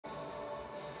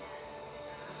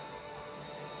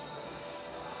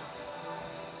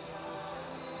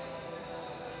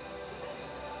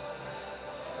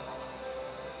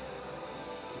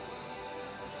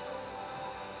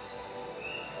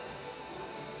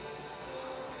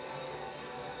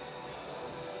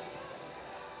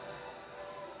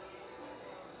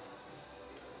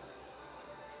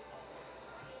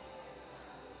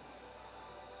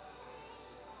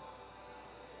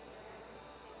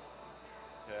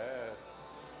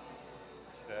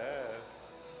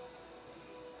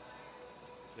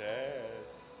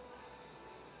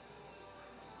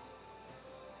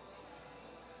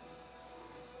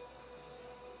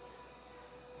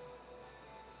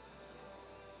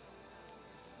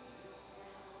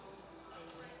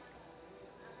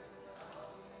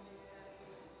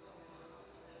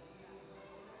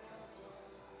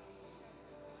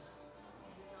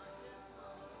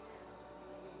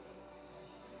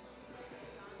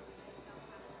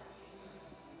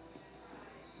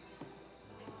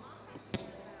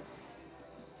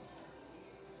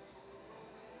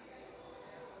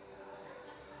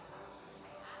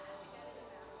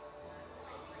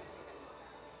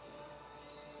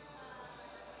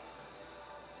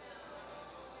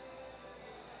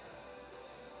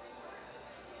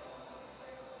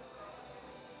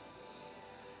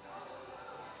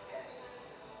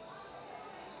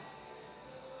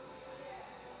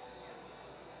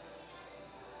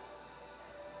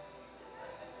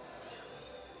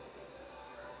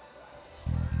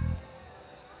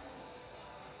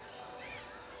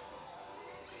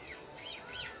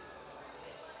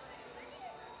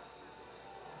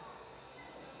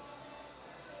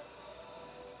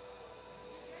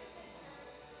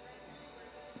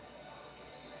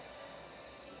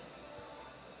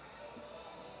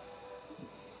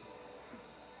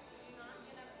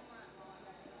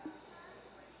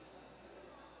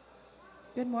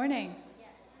Good morning.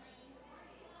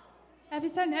 Happy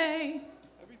Sunday.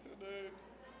 Happy Sunday.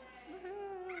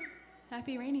 Woohoo.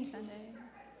 Happy rainy Sunday.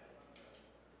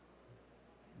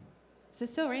 Is it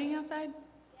still raining outside?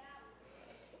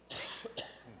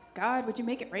 God, would you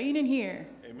make it rain in here?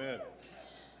 Amen.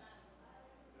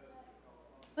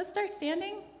 Let's start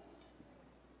standing.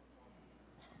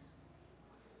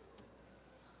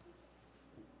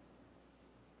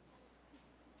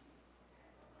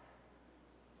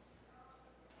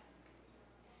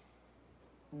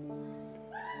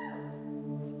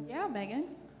 Yeah, Megan.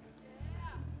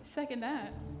 Second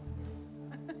that.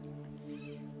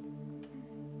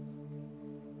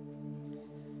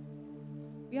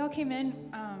 We all came in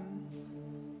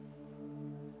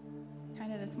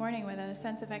kind of this morning with a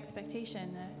sense of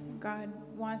expectation that God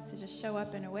wants to just show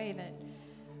up in a way that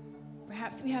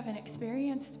perhaps we haven't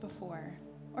experienced before,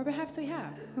 or perhaps we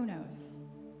have. Who knows?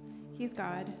 He's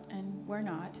God, and we're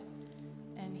not,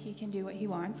 and he can do what he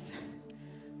wants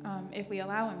if we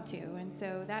allow him to. And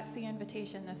so that's the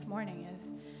invitation this morning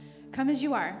is, come as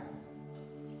you are.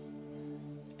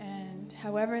 And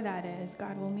however that is,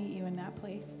 God will meet you in that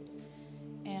place.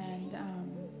 And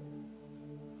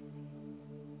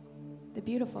the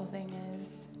beautiful thing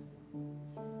is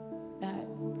that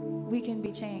we can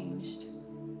be changed.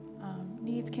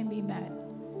 Needs can be met.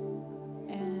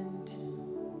 And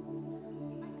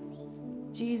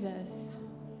Jesus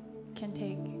can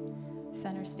take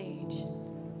center stage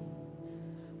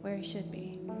where he should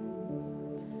be.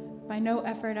 By no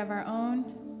effort of our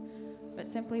own, but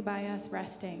simply by us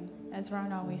resting, as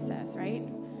Ron always says, right?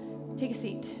 Take a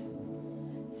seat.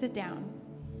 Sit down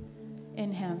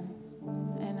in him.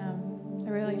 And I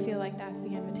really feel like that's the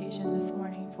invitation this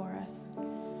morning for us.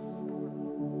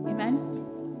 Amen?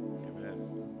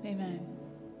 Amen.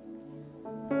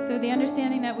 So the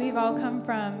understanding that we've all come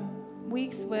from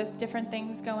weeks with different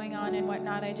things going on and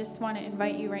whatnot, I just want to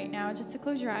invite you right now just to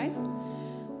close your eyes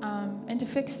and to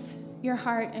fix your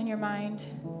heart and your mind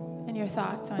and your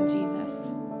thoughts on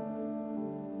Jesus.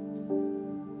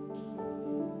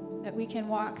 That we can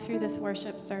walk through this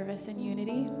worship service in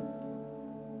unity.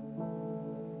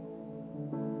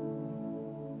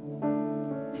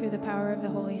 Through the power of the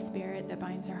Holy Spirit that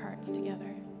binds our hearts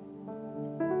together.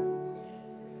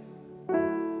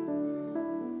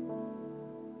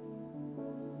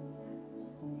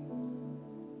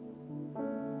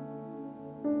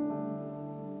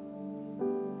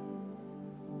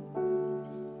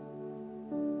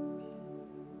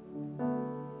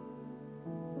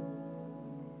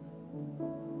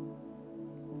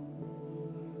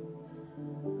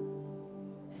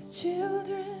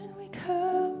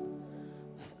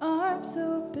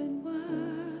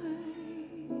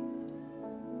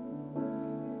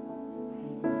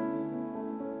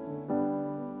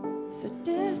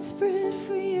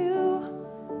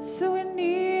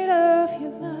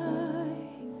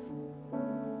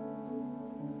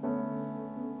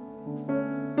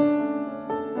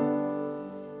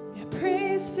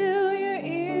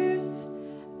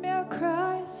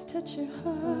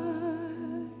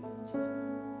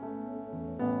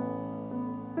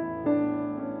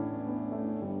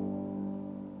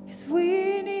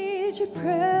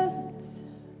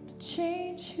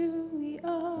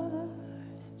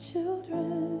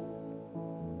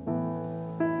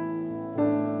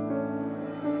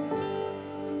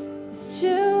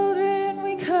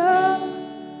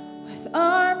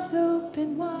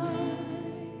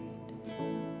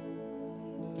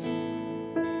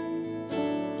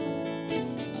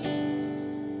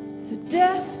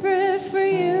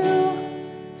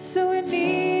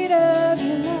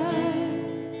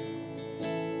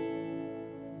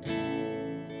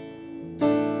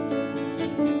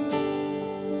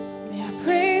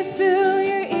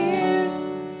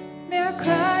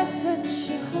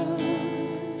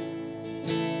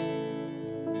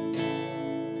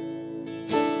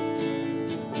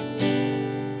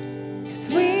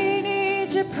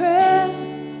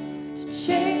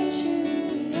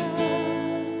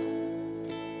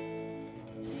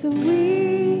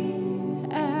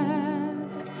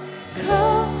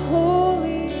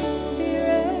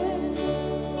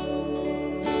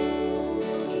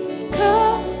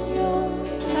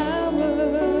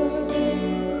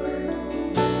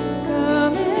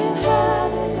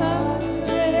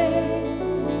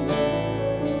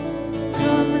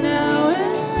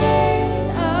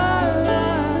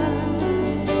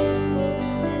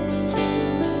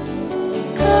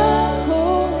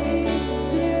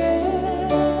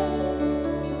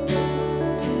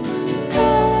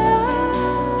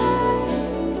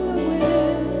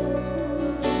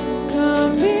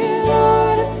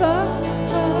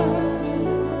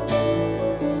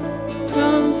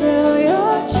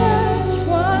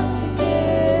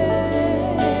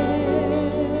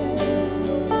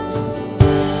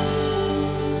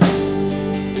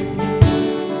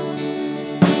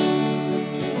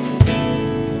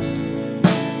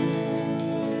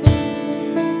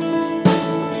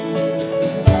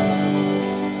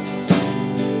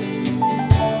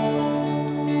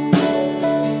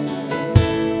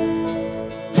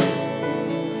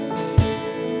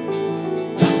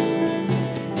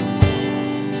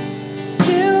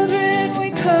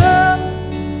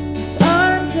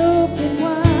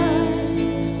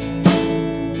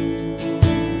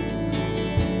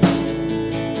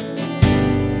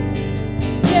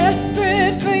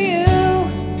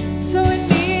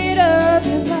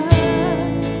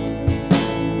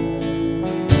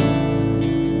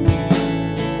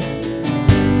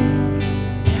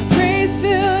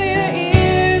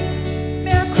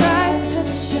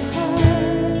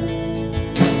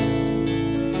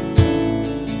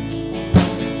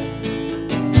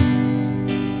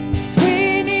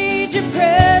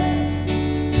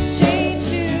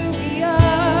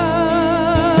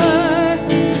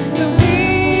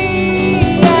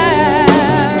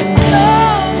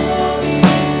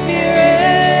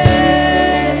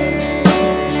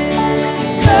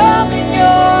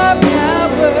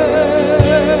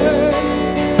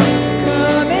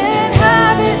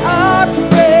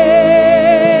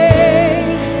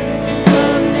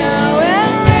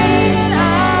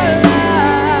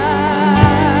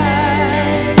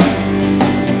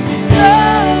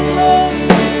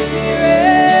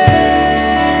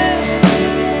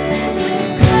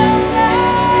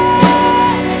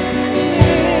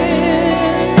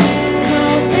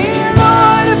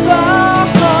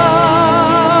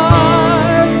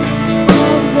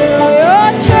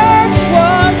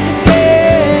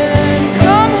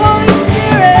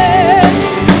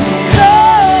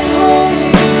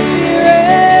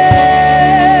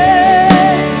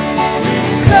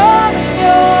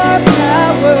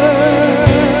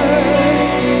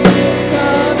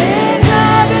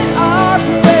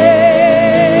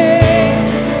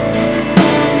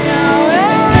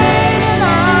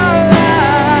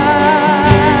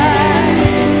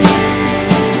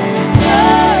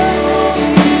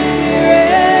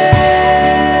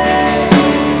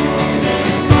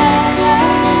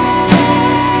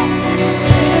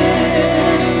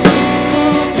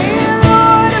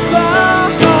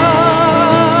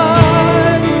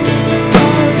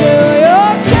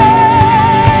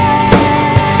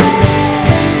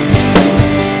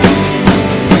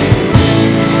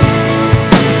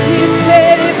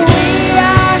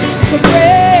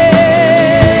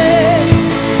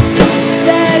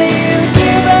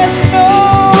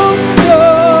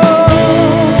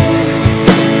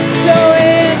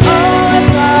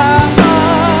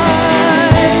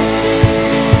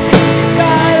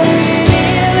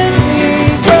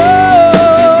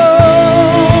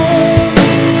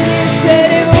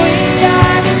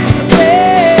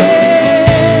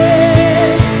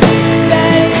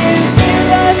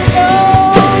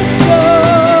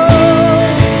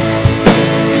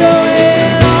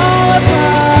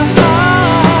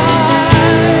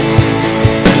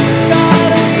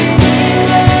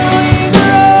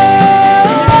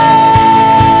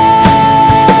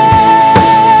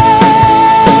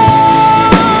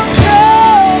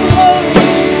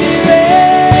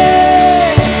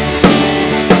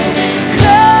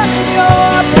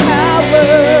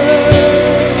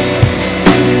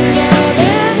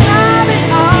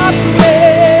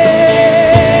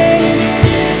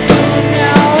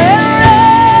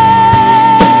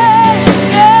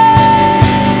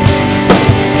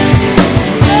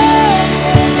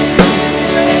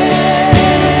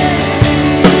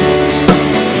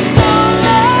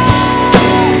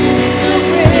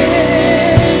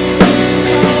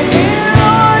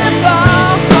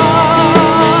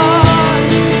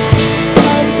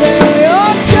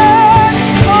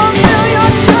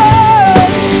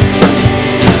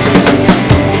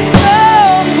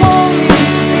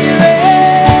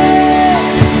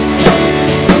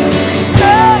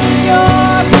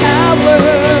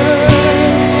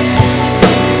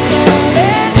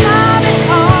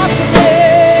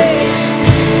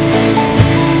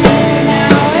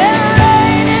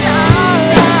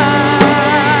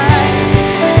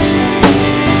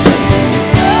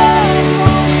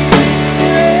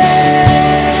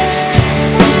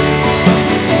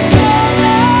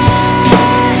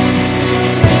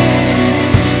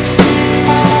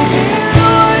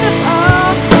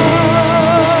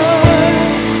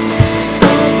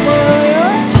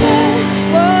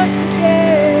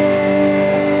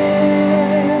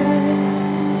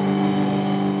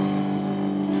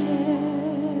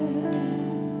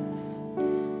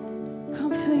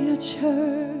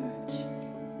 church.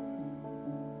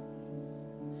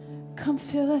 Come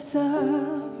fill us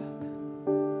up.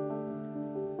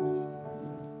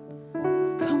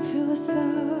 Come fill us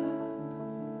up.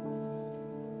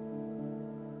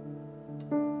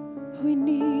 We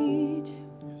need you.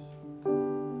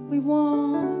 We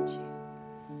want you.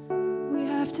 We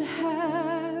have to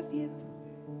have you.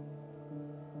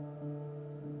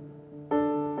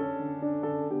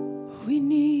 We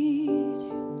need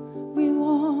you. We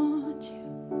want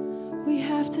you. We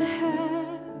have to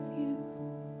have you.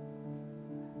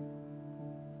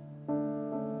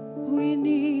 We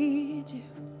need you.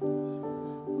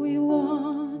 We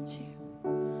want you.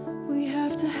 We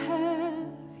have to have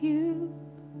you.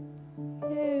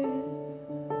 Yeah.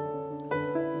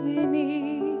 We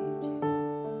need you.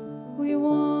 We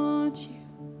want you.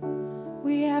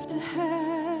 We have to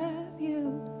have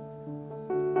you.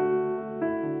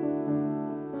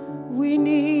 We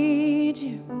need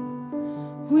you.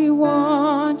 We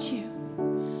want you.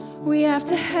 We have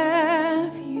to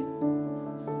have you.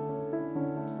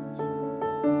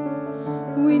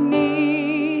 We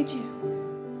need you.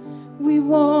 We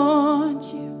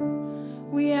want you.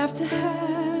 We have to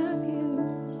have you.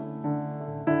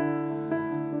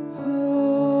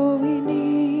 Oh, we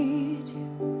need you.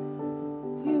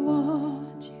 We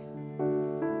want you.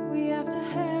 We have to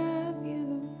have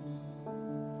you.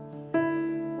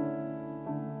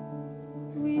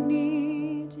 We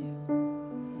need you.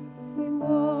 We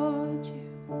want you.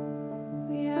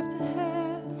 We have to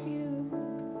have you.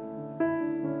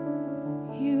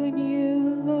 You and you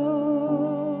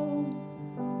alone.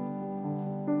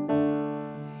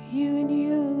 You and you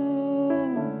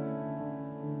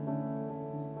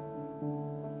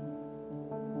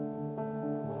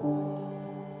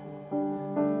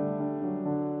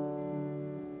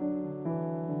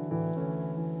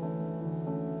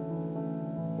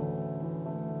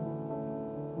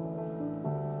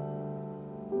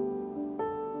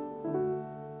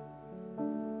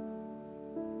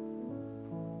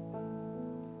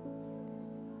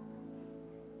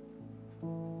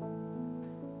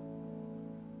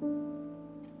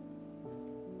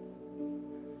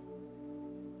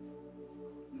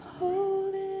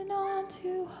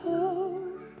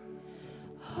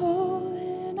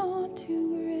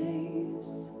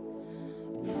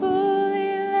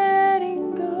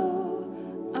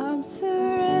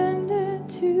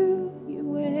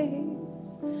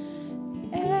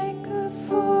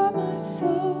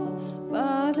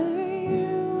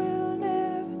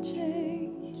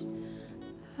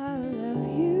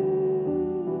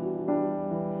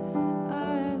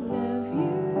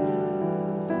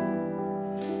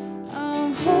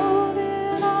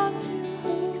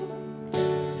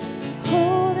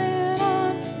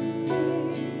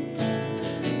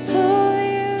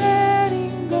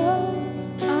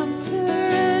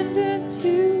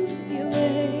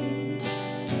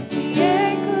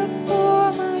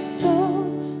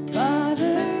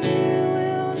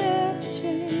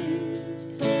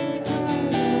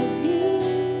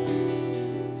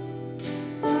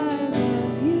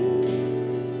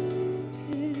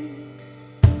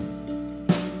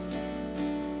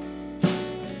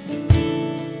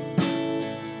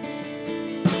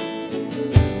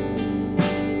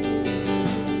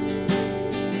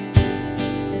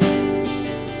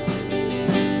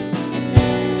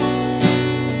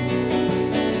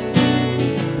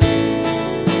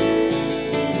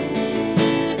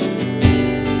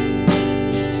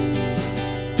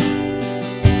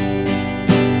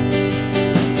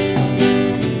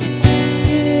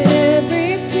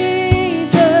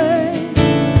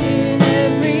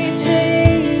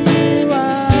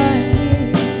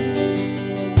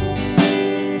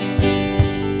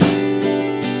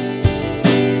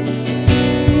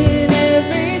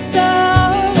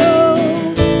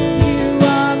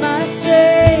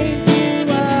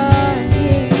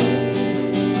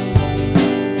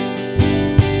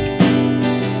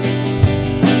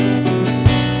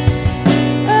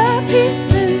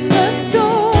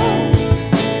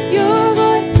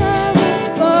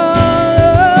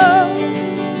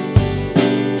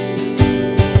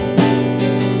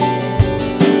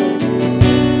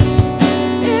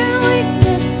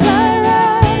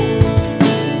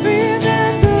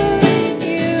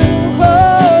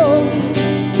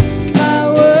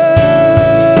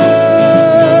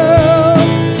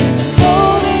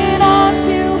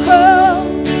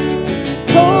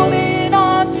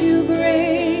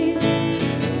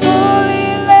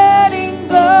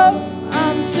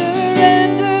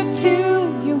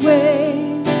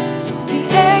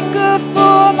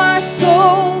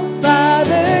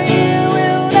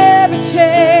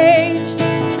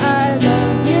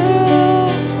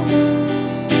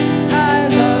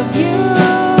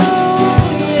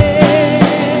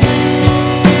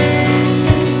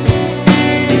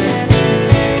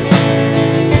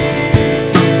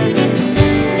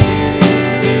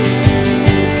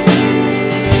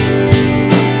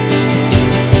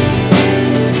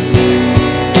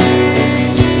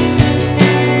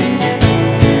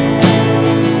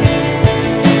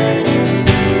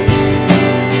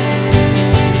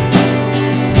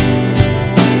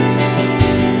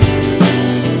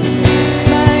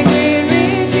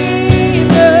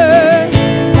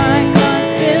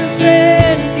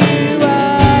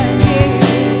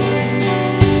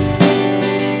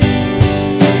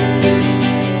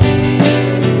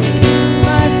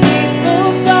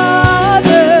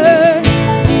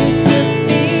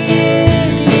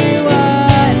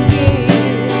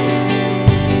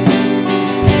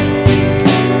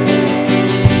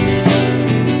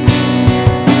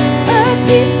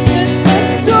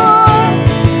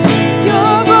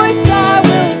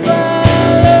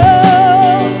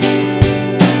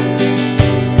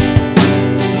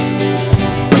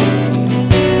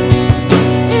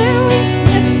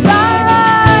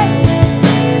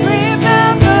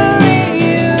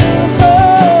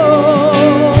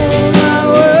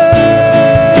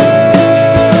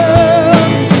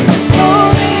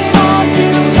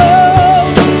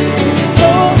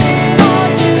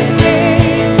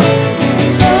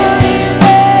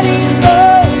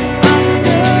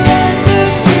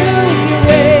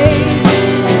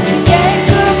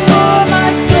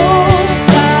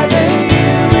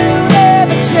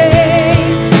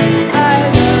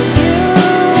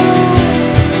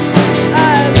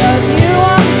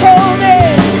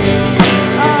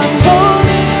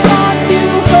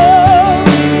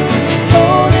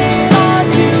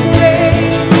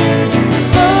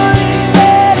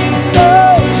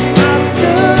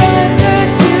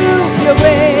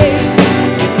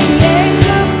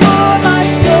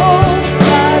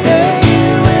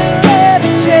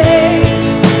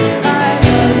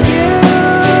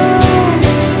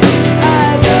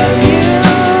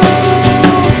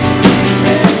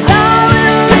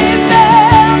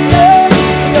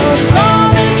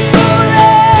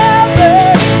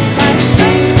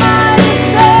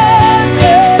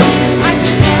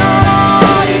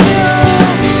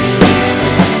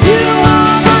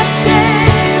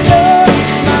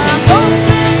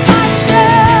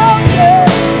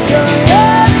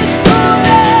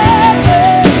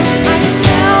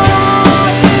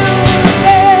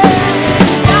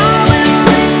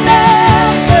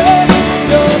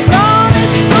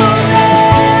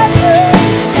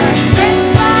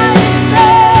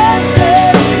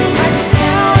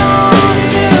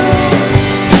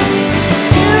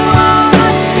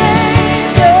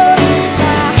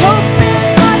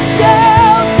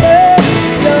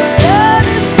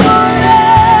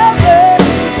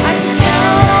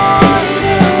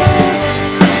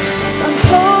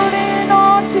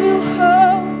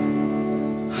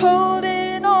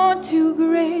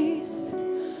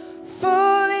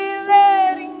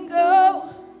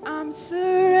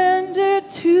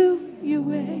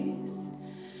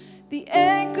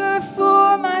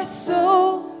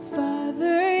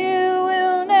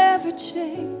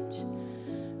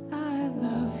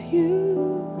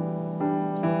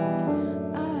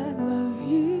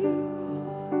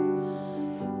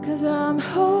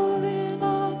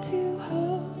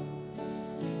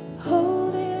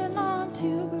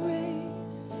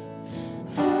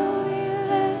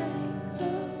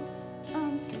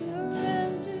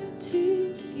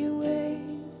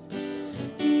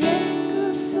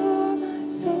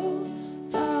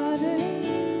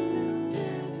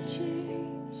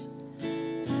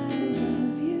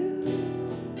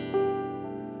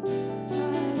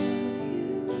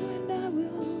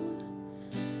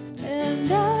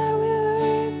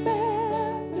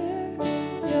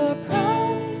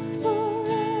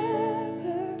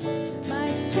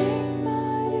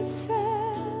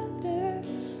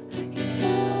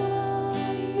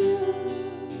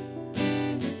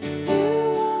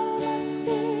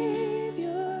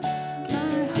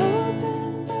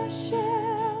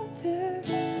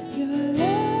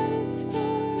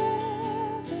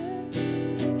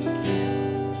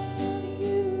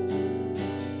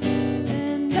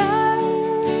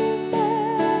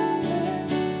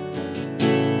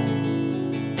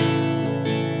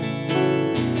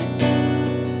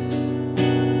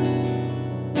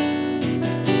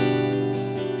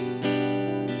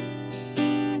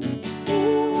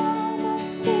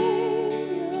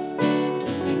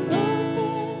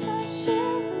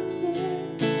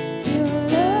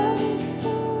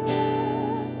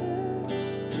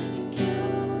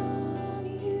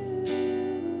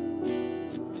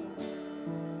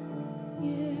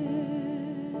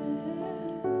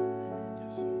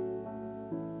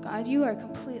God, you are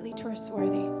completely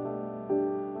trustworthy.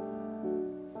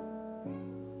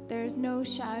 There's no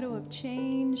shadow of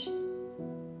change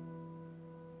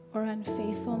or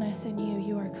unfaithfulness in you.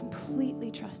 You are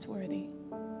completely trustworthy.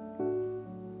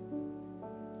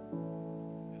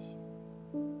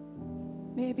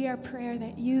 May it be our prayer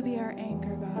that you be our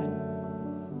anchor, God.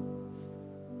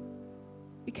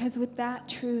 Because with that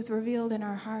truth revealed in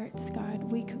our hearts, God,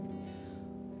 we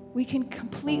can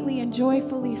completely and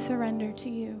joyfully surrender to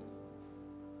you.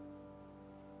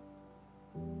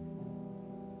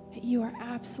 That you are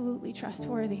absolutely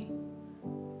trustworthy,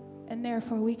 and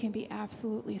therefore we can be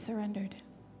absolutely surrendered.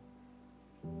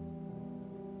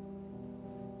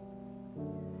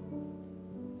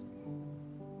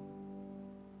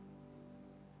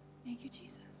 Thank you,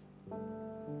 Jesus.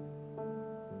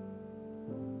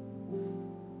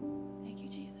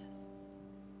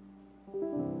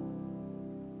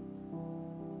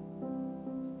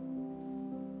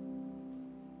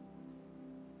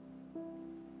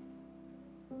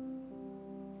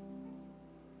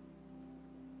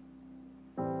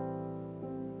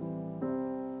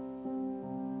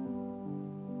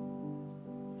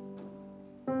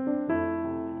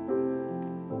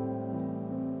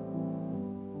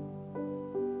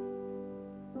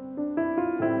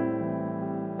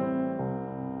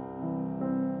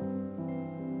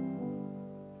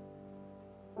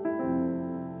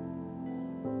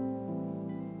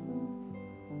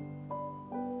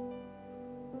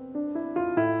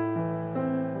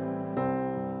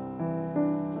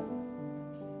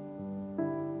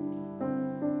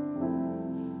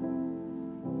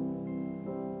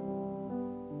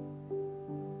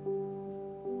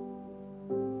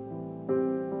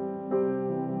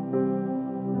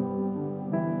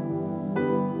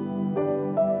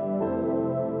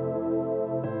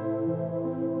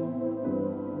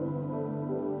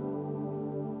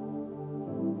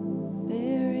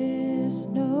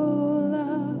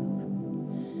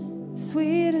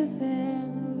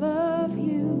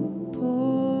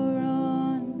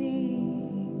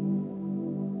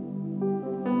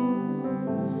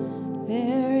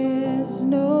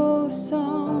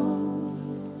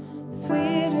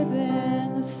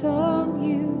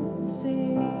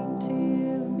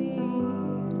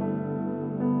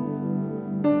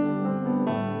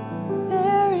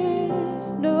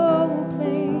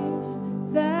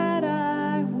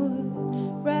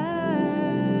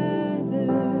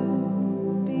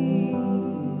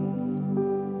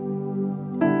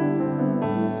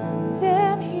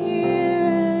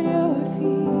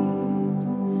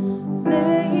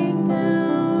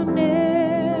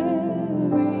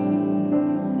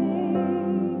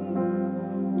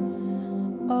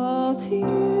 to you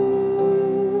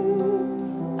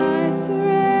I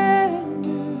surrender.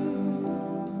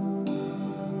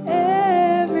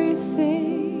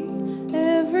 Everything,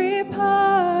 every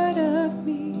part of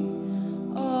me,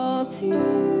 all to you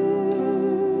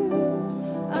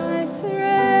I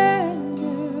surrender.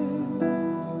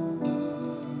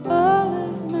 All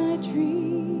of my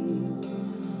dreams,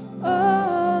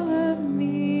 all of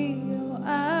me, oh,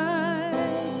 I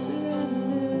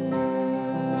surrender.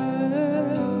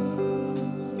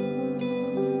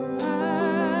 I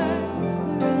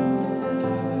surrender.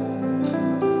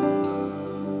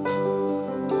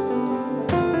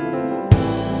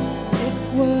 If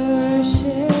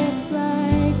worship's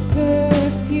like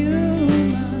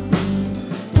perfume, I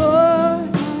pour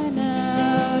mine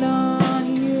out on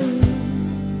you.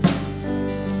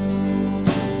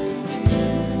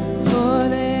 For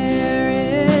there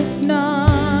is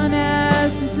none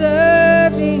as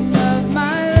deserving of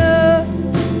my love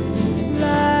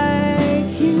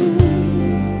like you.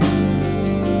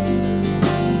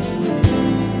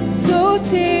 So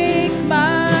take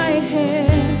my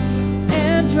hand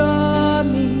and draw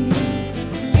me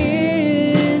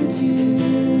into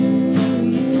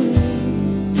you.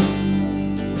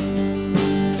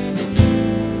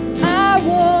 I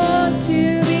want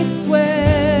to be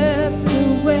swept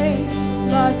away,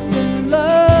 lost in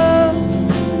love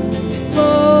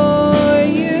for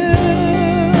you.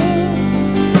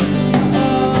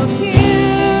 All to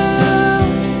you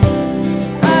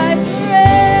I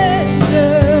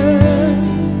surrender.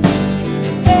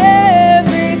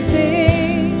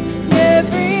 Everything,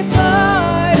 every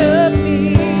part of me,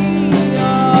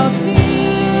 all to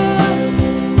you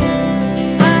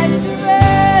I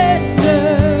surrender.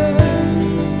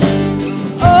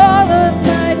 All of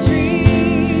my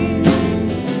dreams,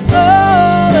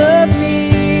 all of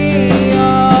me,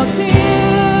 all to you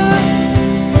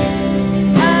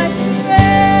I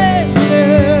surrender.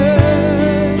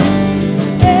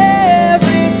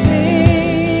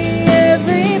 Everything,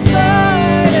 every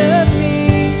part of me,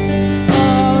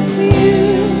 all to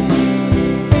you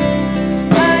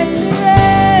I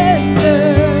surrender.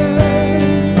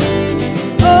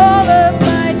 All of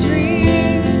my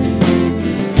dreams,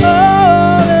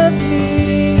 all of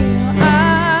me, I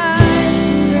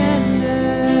surrender.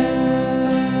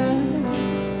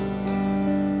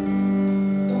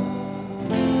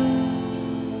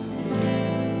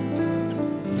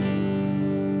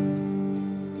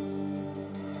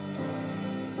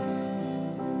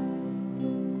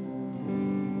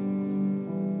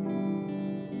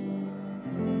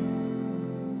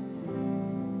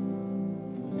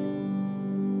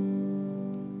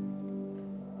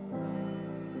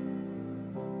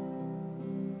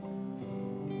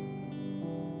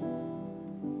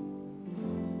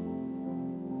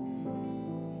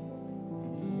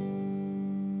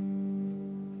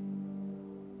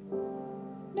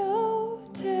 No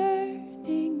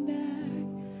turning back.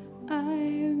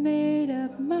 I've made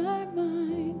up my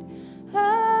mind.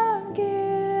 I'm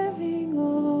giving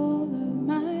all of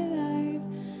my life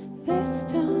this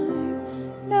time.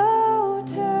 No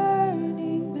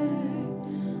turning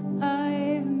back.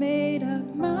 I've made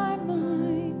up my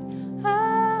mind.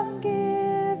 I'm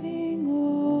giving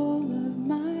all of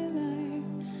my life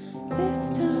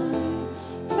this time.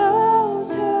 No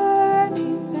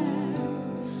turning back.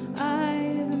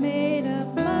 I've made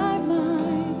up my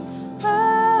mind.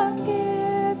 I'm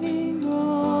giving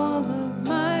all of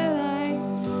my life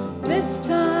this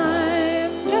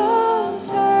time. No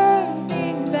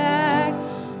turning back.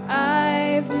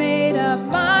 I've made up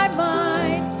my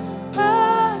mind.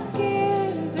 I'm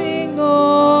giving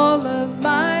all of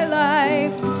my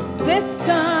life this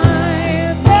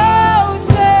time. No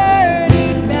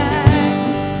turning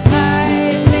back.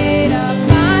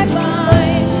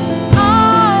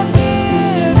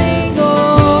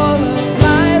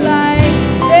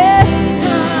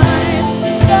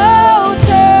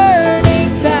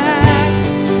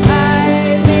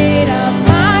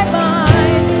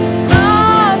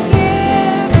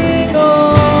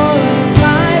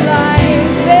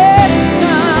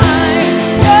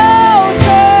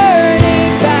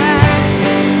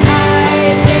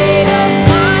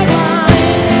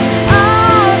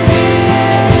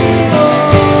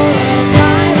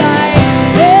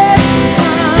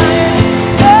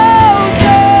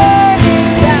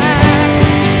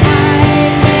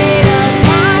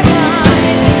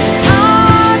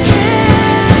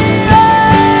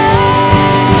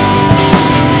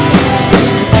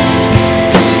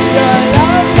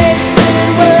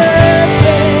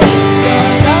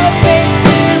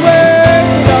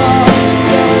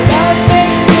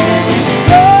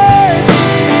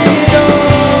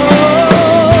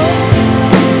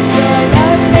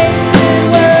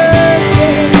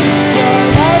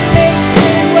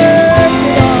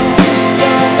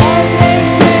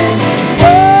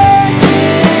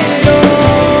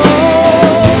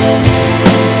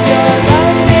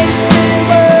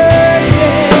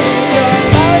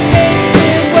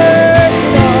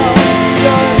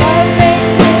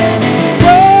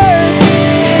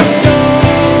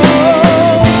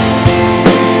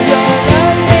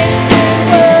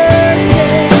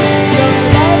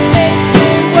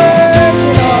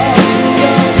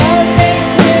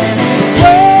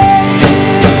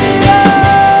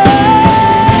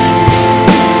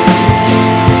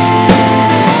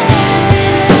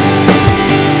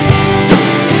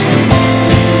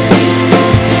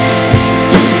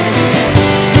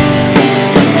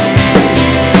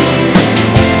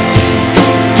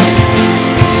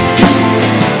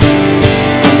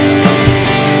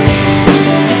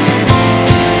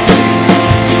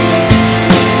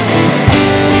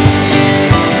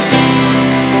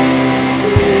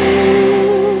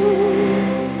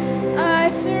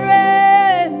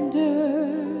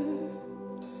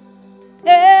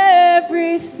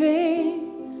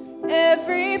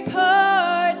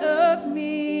 part of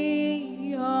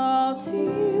me, all to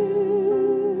you.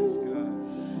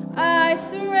 I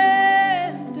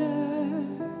surrender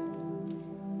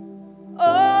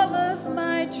all of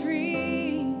my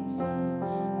dreams,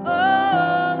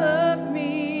 all of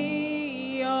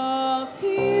me, all to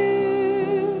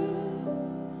you.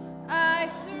 I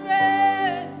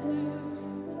surrender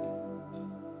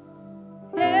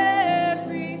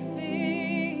everything,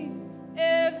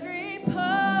 every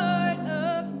part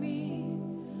of me,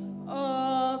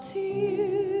 all to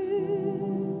you.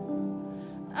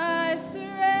 I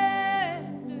surrender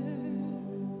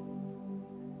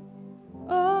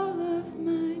all of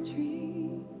my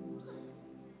dreams,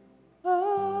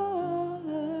 all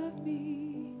of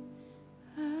me,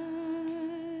 I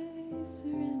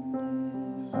surrender.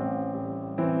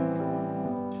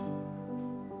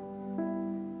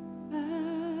 I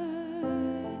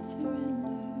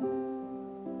surrender.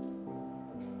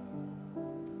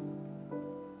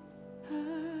 I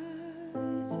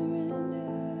surrender.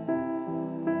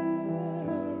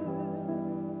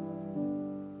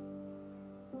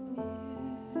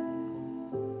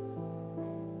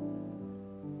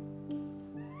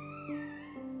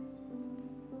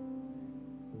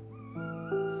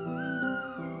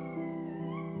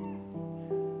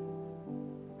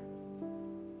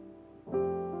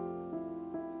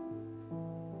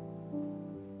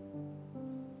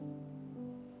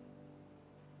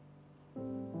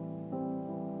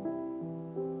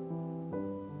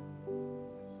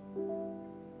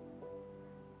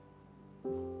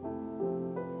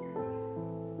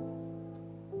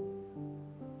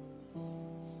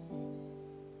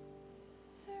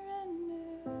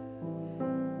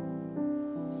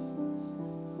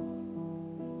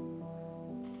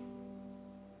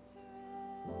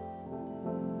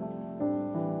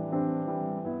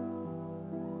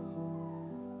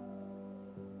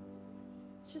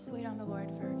 Let's just wait on the Lord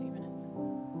for a few minutes.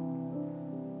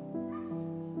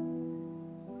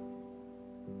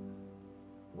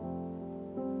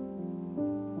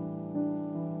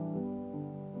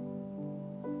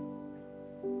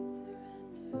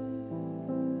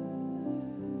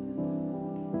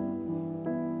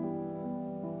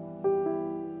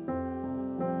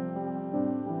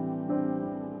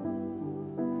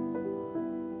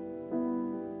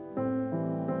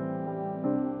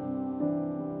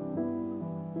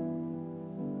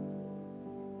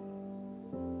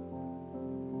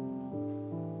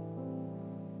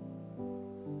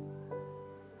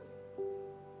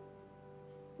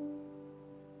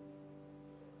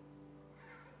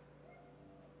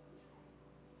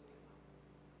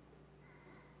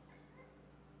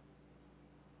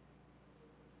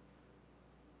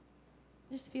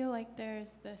 I just feel like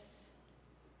there's this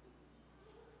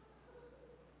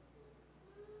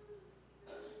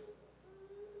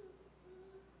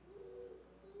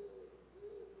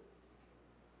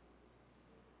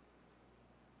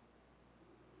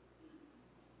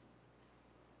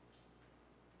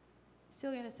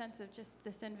still get a sense of just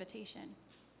this invitation.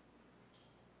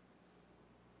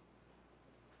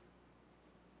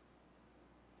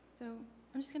 So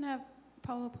I'm just going to have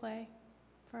Paulo play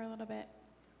for a little bit.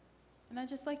 And I'd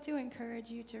just like to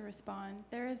encourage you to respond.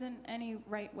 There isn't any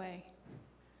right way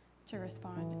to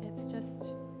respond. It's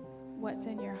just what's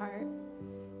in your heart.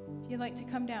 If you'd like to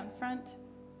come down front,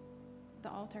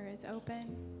 the altar is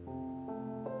open.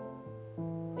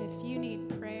 If you need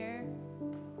prayer,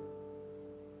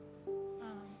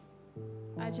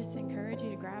 I just encourage you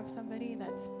to grab somebody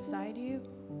that's beside you.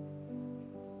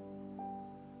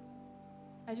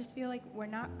 I just feel like we're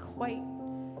not quite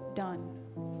done.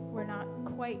 We're not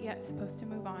quite yet supposed to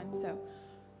move on, so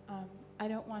I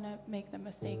don't want to make the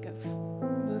mistake of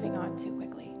moving on too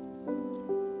quickly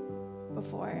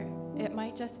before it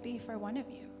might just be for one of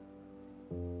you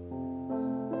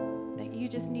that you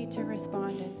just need to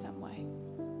respond in some way.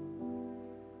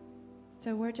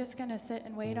 So we're just going to sit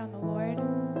and wait on the Lord.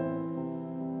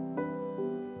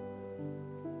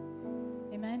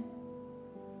 Amen.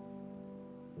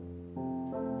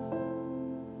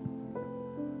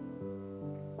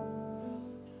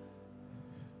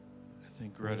 I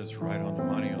think Greta's right on the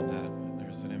money on that.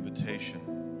 There's an invitation.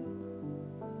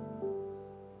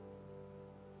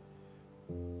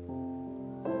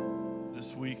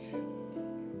 This week,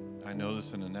 I know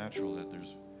this in the natural that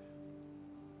there's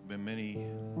been many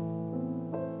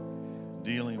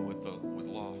dealing with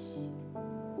loss.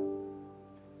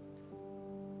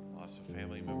 Loss of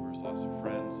family members, loss of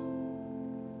friends.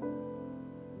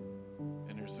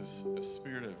 And there's a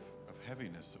spirit of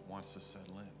heaviness that wants to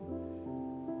settle in.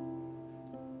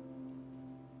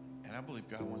 And I believe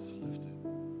God wants to lift it.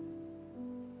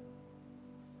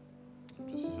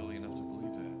 I'm just silly enough to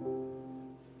believe that.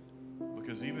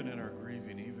 Because even in our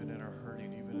grieving, even in our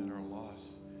hurting, even in our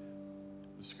loss,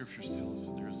 the scriptures tell us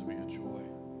that there is to be a joy,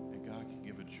 and God can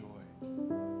give a joy.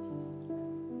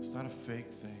 It's not a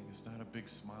fake thing. It's not a big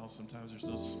smile. Sometimes there's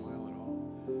no smile at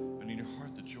all. But in your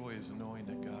heart, the joy is knowing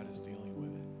that God is dealing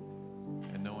with it,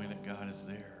 and knowing that God is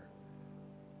there,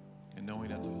 and knowing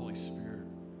that the Holy Spirit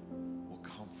will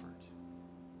comfort,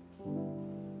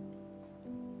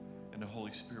 and the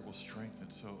Holy Spirit will strengthen.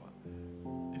 So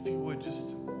if you would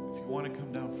just, if you want to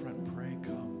come down front and pray,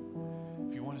 come.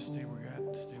 If you want to stay where you're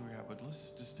at, stay where you're at. But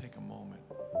let's just take a moment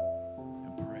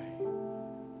and pray.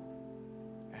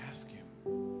 Ask Him.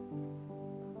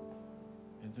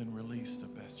 And then release the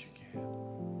best you can.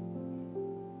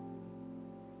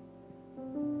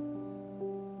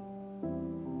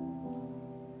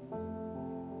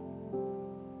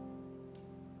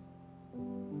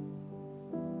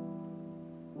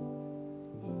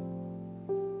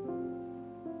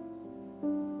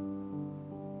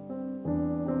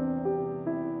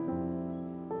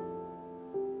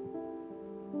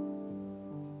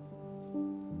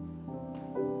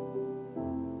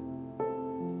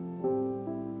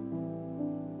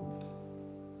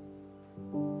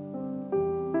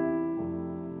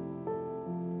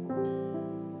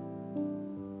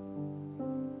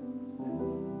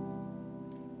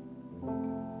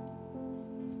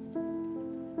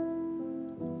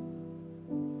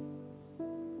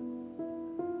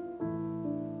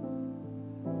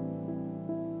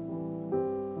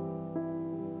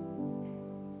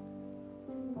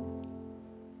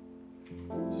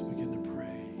 Just begin to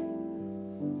pray.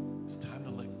 It's time to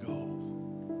let go.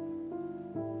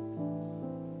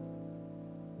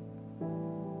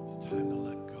 It's time to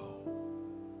let go.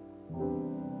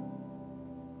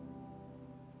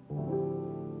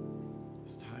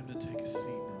 It's time to take a seat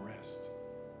and rest.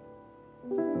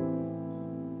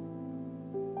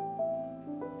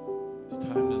 It's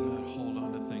time to not hold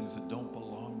on to things that don't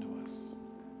belong to us.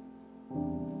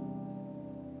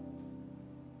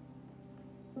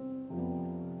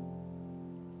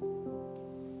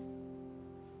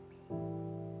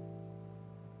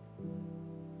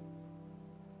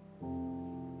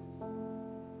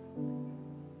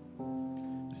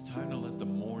 It's time to let the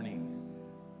morning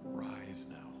rise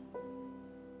now.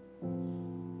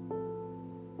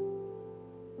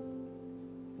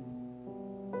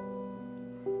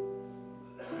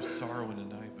 There's sorrow in the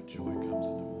night, but joy comes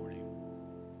in the morning.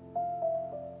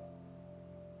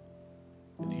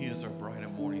 And He is our bright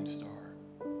and morning star.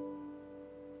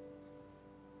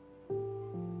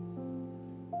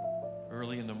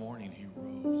 Early in the morning, He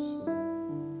rose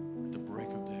at the break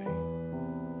of day.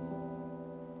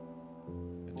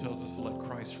 It tells us to let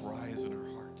Christ rise in our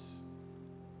hearts.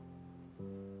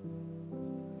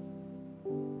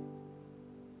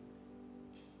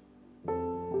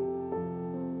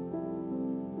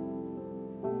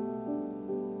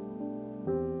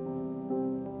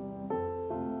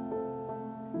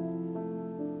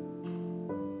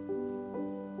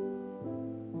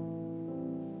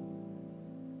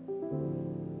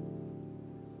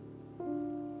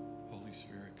 Holy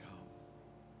Spirit, come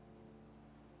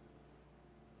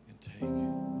and take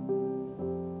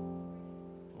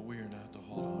what we are not to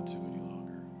hold on to any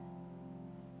longer.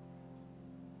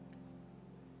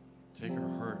 Take our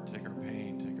hurt, take our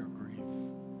pain, take our grief.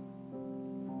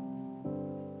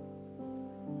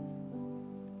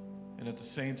 And at the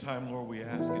same time, Lord, we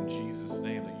ask in Jesus'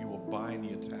 name that you will bind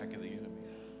the attack of the enemy.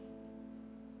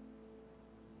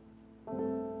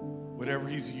 Whatever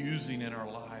he's using in our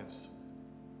lives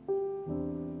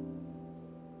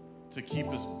to keep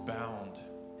us bound,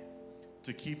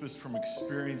 to keep us from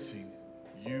experiencing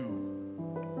you,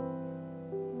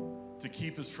 to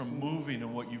keep us from moving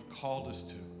in what you've called us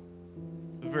to,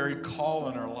 the very call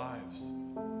in our lives.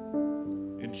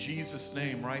 In Jesus'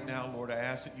 name, right now, Lord, I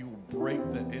ask that you will break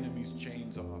the enemy's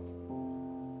chains off.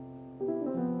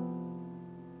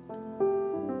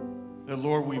 That,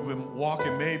 Lord, we've been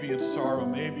walking maybe in sorrow,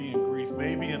 maybe in grief,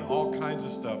 maybe in all kinds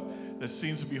of stuff that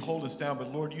seems to be holding us down.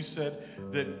 But, Lord, you said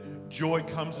that joy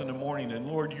comes in the morning. And,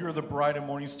 Lord, you're the bright and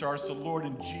morning star. So, Lord,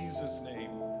 in Jesus' name,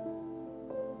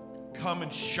 come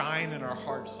and shine in our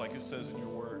hearts like it says in your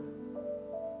word.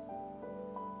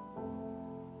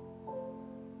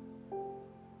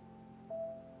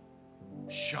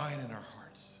 Shine in our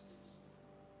hearts.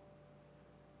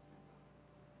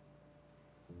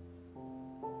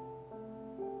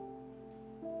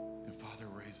 And Father,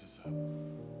 raise us up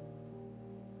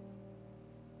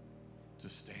to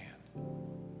stand.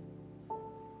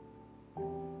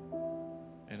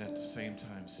 And at the same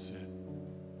time,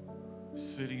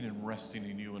 sitting and resting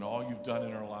in you and all you've done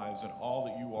in our lives and all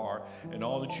that you are and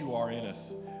all that you are in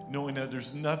us, knowing that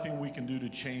there's nothing we can do to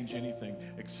change anything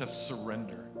except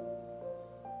surrender.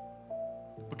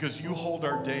 Because you hold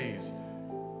our days,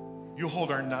 you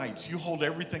hold our nights, you hold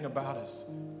everything about us.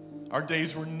 Our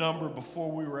days were numbered before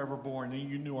we were ever born, and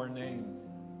you knew our name.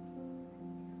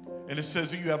 And it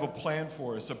says that you have a plan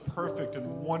for us, a perfect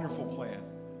and wonderful plan.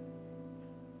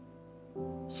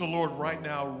 So, Lord, right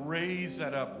now, raise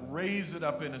that up. Raise it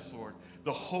up in us, Lord.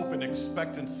 The hope and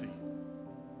expectancy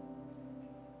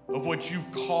of what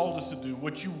you've called us to do,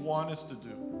 what you want us to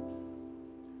do.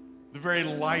 The very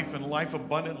life and life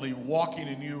abundantly, walking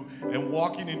in you and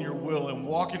walking in your will and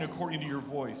walking according to your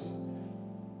voice.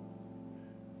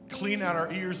 Clean out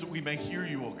our ears that we may hear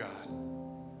you, O God.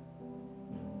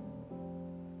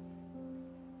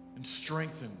 And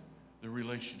strengthen the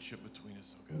relationship between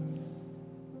us, O God.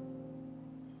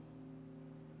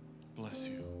 Bless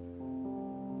you.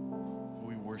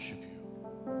 We worship you.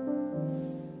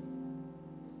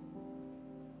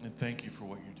 And thank you for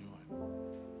what you're doing.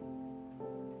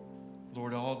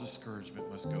 Lord, all discouragement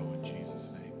must go in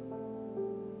Jesus' name.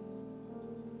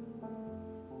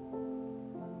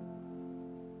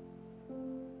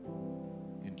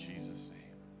 In Jesus'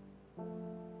 name.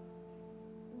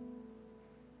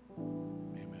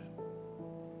 Amen.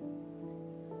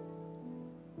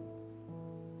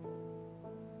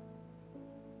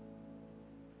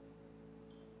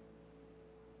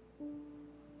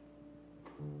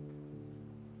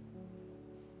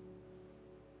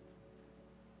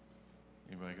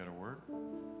 Anybody got a word?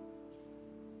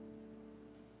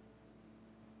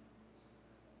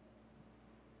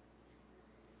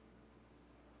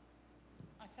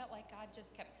 I felt like God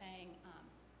just kept saying,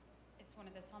 it's one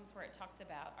of the Psalms where it talks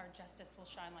about our justice will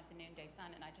shine like the noonday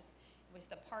sun. And it was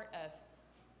the part of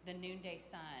the noonday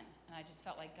sun. And I just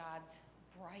felt like God's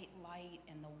bright light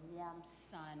and the warm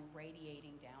sun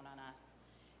radiating down on us.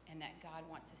 And that God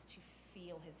wants us to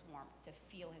feel his warmth, to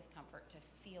feel his comfort, to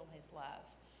feel his love.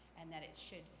 And that it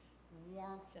should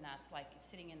warmth in us like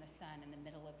sitting in the sun in the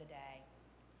middle of the day.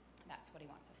 That's what he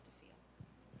wants us to feel.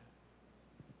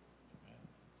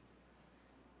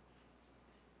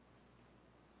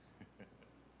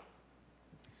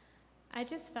 I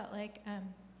just felt like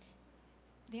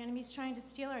the enemy's trying to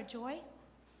steal our joy.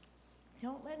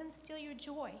 Don't let him steal your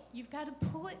joy. You've got to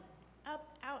pull it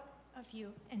up out of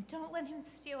you, and don't let him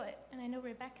steal it. And I know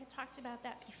Rebecca talked about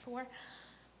that before,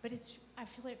 but I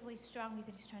feel it really strongly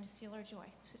that he's trying to steal our joy.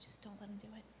 So just don't let him do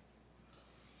it.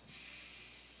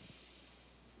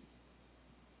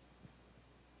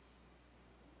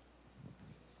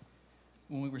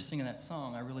 When we were singing that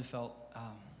song, I really felt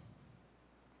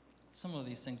some of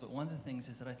these things, but one of the things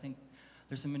is that I think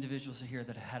there's some individuals here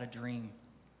that had a dream,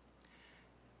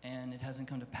 and it hasn't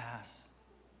come to pass.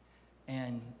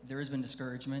 And there has been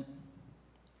discouragement,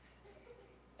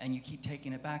 and you keep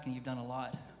taking it back, and you've done a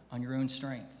lot on your own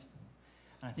strength.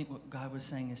 And I think what God was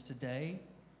saying is today,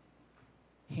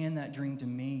 hand that dream to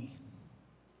me.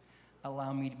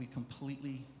 Allow me to be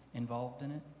completely involved in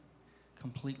it,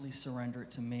 completely surrender it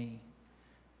to me,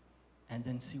 and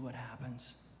then see what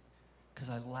happens. Because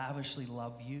I lavishly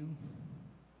love you.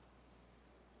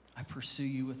 I pursue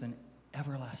you with an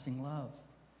everlasting love.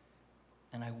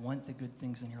 And I want the good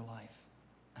things in your life.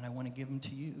 And I want to give them to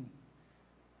you.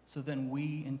 So then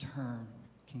we, in turn,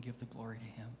 can give the glory to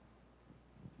him.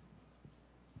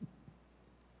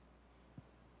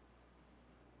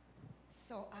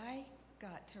 So I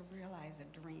got to realize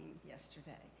a dream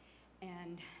yesterday.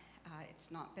 And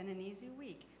it's not been an easy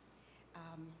week.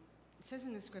 It says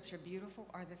in the scripture, beautiful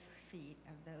are the feet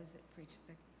of those that preach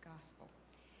the gospel.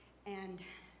 And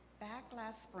back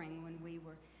last spring when we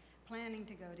were planning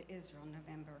to go to Israel in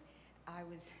November, I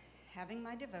was having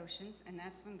my devotions, and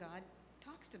that's when God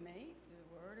talks to me through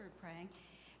the word or praying.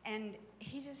 And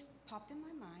he just popped in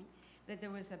my mind that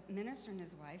there was a minister and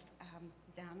his wife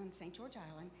down in St. George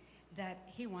Island that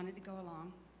he wanted to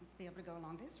be able to go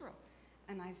along to Israel.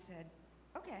 And I said,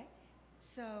 okay.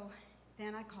 So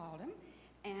then I called him.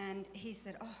 And he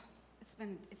said, oh, it's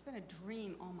been a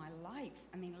dream all my life.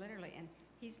 I mean, literally. And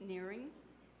he's nearing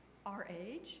our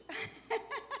age. I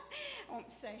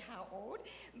won't say how old.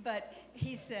 But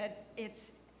he said,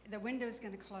 the window's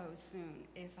going to close soon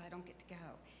if I don't get to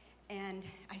go. And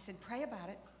I said, pray about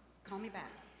it. Call me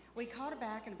back. We called it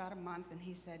back in about a month, and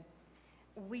he said,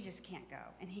 we just can't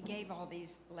go. And he gave all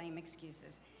these lame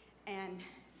excuses. And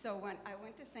so when I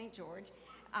went to St. George,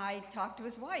 I talked to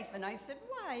his wife, and I said,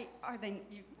 why?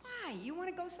 You want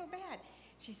to go so bad?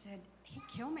 She said, he'd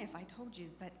kill me if I told you,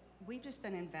 but we've just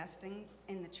been investing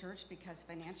in the church because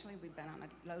financially we've been on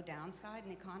a low downside in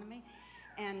the economy,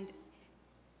 and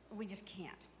we just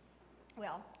can't.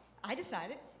 Well, I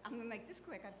decided, I'm going to make this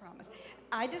quick, I promise.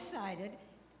 I decided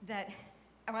that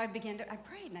I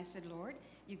prayed and I said, Lord,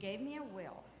 you gave me a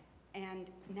will. And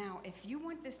now if you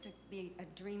want this to be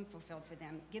a dream fulfilled for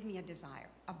them, give me a desire,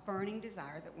 a burning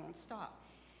desire that won't stop.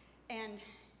 And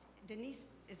Denise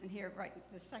isn't here right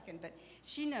this second, but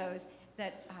she knows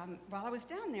that while I was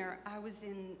down there, I was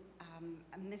in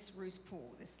Miss Ruth's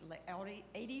pool, this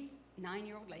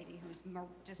 89-year-old lady who's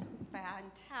just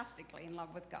fantastically in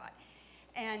love with God.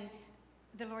 And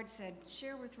the Lord said,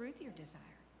 share with Ruth your desire.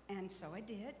 And so I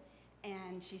did.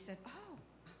 And she said, oh,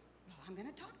 well, I'm going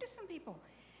to talk to some people.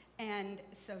 And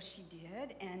so she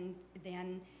did. And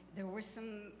then there were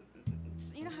some,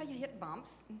 you know how you hit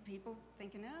bumps and people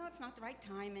thinking, oh, it's not the right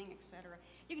timing, etc.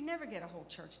 You can never get a whole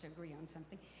church to agree on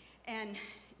something. And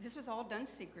this was all done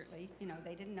secretly. You know,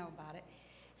 they didn't know about it.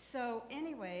 So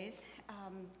anyways,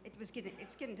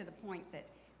 it's getting to the point that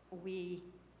we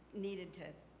needed to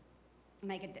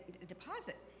make a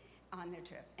deposit on their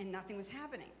trip, and nothing was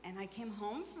happening. And I came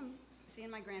home from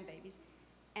seeing my grandbabies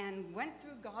and went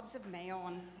through gobs of mail,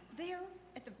 and there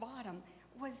at the bottom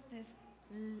was this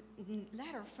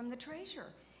letter from the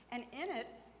treasurer. And in it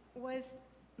was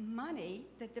money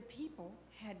that the people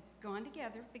had gone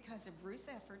together because of Ruth's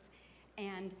efforts.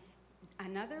 And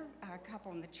another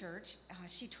couple in the church,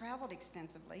 she traveled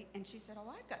extensively, and she said, oh,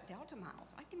 I've got Delta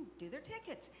miles. I can do their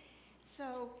tickets.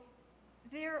 So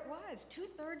there it was,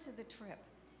 2/3 of the trip.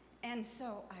 And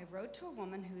so I wrote to a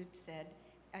woman who had said,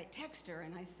 I texted her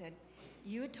and I said,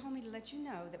 you had told me to let you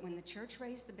know that when the church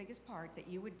raised the biggest part that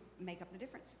you would make up the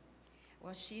difference.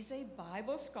 Well, she's a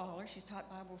Bible scholar. She's taught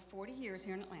Bible 40 years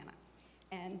here in Atlanta.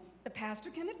 And the pastor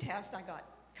can attest, I got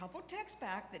a couple texts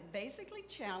back that basically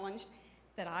challenged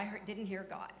that I didn't hear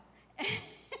God.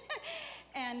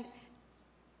 And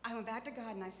I went back to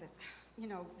God and I said, you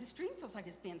know, this dream feels like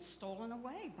it's being stolen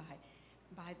away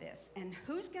by this. And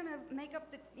who's going to make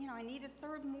up the, you know, I need a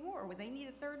third more, or they need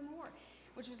a third more,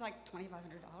 which was like $2,500.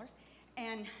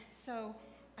 And so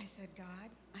I said, God,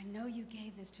 I know you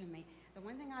gave this to me. The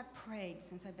one thing I've prayed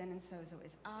since I've been in Sozo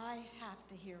is I have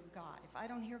to hear God. If I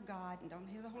don't hear God and don't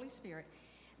hear the Holy Spirit,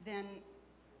 then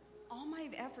all my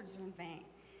efforts are in vain.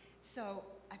 So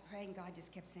I prayed and God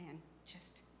just kept saying,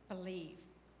 just believe.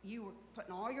 You were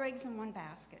putting all your eggs in one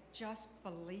basket. Just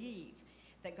believe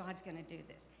that God's going to do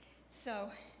this. So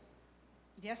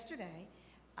yesterday,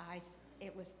 I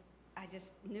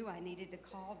just knew I needed to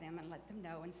call them and let them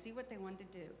know and see what they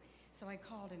wanted to do. So I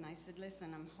called and I said,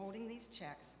 listen, I'm holding these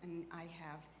checks and I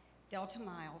have Delta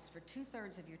miles for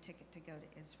 2/3 of your ticket to go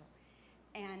to Israel.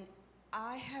 And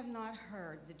I have not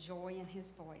heard the joy in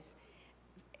his voice.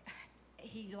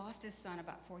 He lost his son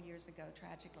about 4 years ago,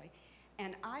 tragically.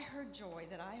 And I heard joy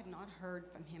that I have not heard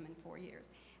from him in 4 years.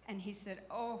 And he said,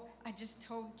 oh, I just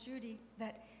told Judy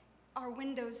that our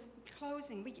window's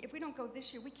closing. If we don't go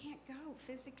this year, we can't go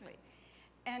physically.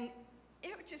 And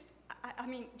it was just, I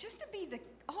mean, just to be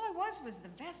all I was the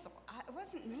vessel. It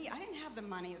wasn't me. I didn't have the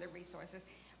money or the resources.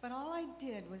 But all I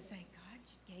did was say, God,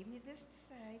 you gave me this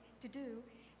to do,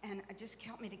 and it just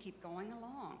helped me to keep going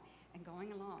along and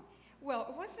going along. Well,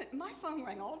 it wasn't, my phone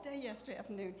rang all day yesterday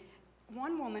afternoon.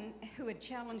 One woman who had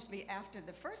challenged me after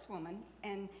the first woman,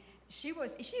 and she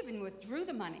even withdrew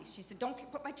the money. She said, don't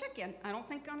put my check in. I don't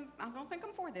think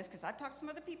I'm for this, because I've talked to some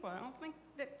other people. I don't think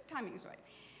that the timing is right.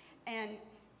 And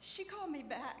she called me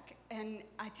back, and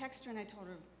I texted her and I told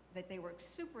her that they were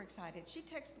super excited.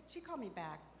 She called me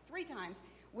back 3 times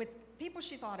with people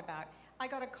she thought about. I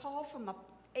got a call from a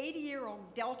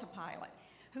 80-year-old Delta pilot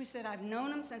who said, I've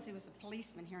known him since he was a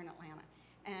policeman here in Atlanta,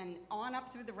 and on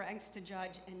up through the ranks to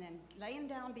judge, and then laying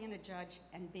down being a judge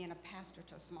and being a pastor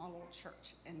to a small little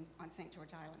church on St.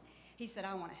 George Island. He said,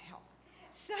 I want to help.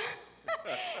 So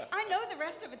I know the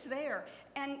rest of it's there.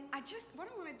 And what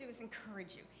I want to do is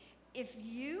encourage you. If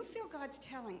you feel God's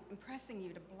impressing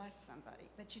you to bless somebody,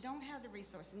 but you don't have the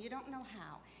resources and you don't know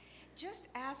how, just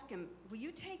ask him, will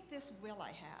you take this will I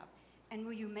have, and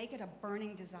will you make it a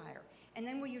burning desire? And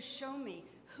then will you show me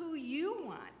who you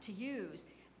want to use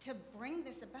to bring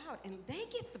this about? And they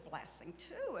get the blessing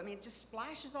too. I mean, it just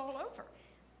splashes all over.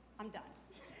 I'm done.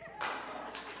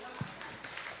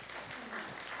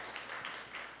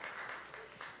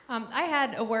 I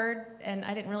had a word, and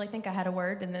I didn't really think I had a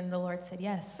word, and then the Lord said,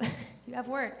 yes, you have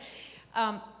a word.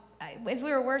 As we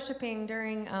were worshiping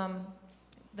during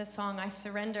the song, I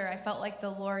Surrender, I felt like the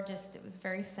Lord it was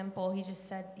very simple. He just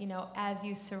said, you know, as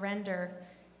you surrender,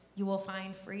 you will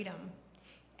find freedom.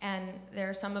 And there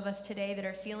are some of us today that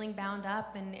are feeling bound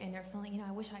up and are feeling, you know,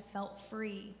 I wish I felt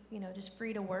free, you know, just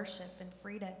free to worship and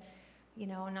free to, you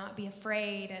know, not be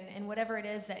afraid. And whatever it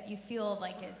is that you feel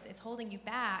like is holding you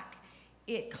back,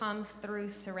 it comes through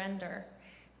surrender.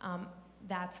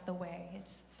 That's the way.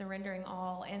 It's surrendering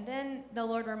all. And then the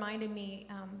Lord reminded me,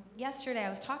 yesterday I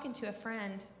was talking to a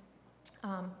friend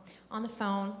on the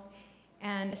phone,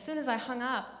 and as soon as I hung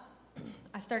up,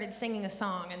 I started singing a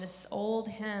song, and this old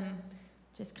hymn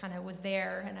just kind of was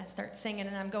there, and I started singing,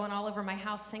 and I'm going all over my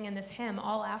house singing this hymn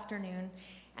all afternoon.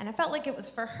 And I felt like it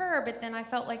was for her, but then I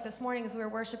felt like this morning as we were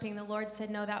worshiping, the Lord said,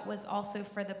 no, that was also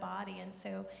for the body. And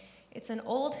so it's an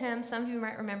old hymn. Some of you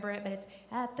might remember it, but it's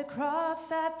at the cross,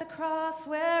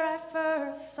 where I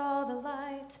first saw the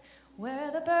light, where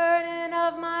the burden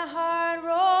of my heart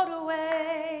rolled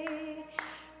away.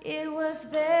 It was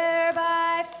there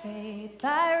by faith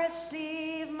I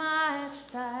received my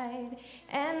sight,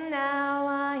 and now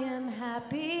I am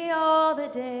happy all the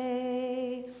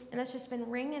day. And that's just been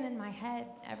ringing in my head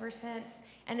ever since.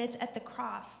 And it's at the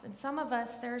cross. And some of us,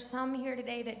 there are some here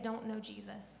today that don't know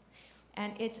Jesus.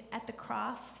 And it's at the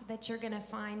cross that you're going to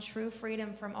find true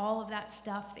freedom from all of that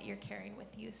stuff that you're carrying with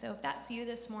you. So if that's you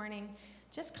this morning,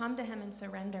 just come to him and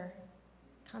surrender.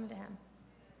 Come to him.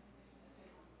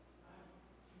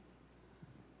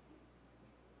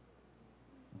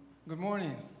 Good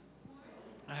morning.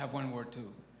 I have one word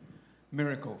too.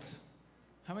 Miracles.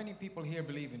 How many people here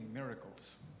believe in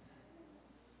miracles?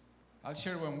 I'll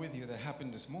share one with you that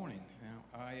happened this morning.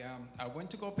 Now, I went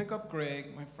to go pick up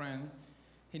Greg, my friend.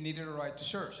 He needed a ride to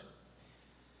church.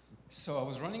 So I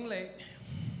was running late.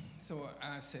 So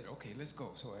I said, okay, let's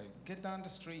go. So I get down the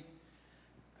street,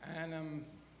 and I'm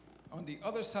on the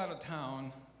other side of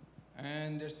town,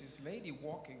 and there's this lady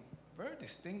walking, very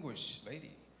distinguished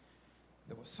lady.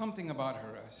 There was something about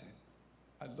her.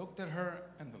 I looked at her,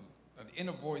 and the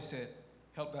inner voice said,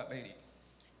 help that lady.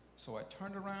 So I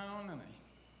turned around, and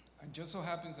it just so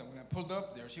happens that when I pulled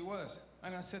up, there she was.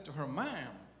 And I said to her, ma'am,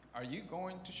 are you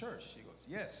going to church? She goes,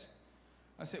 yes.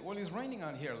 I said, well, it's raining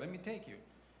out here. Let me take you.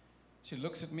 She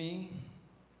looks at me.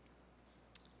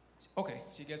 Okay,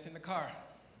 she gets in the car.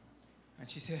 And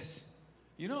she says,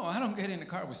 you know, I don't get in the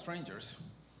car with strangers.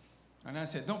 And I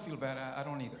said, don't feel bad. I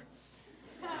don't either.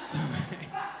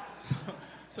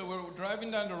 So we're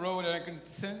driving down the road, and I can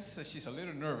sense that she's a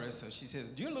little nervous. So she says,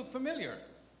 do you look familiar?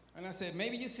 And I said,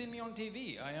 maybe you've seen me on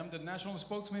TV. I am the national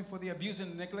spokesman for the Abused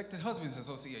and Neglected Husbands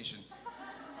Association.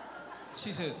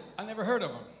 She says, I never heard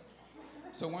of them.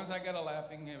 So once I got a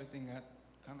laughing, everything got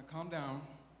kind of calmed down.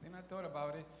 Then I thought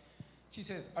about it. She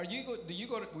says, do you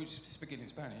go to, we're speaking in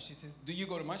Spanish. She says, do you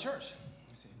go to my church?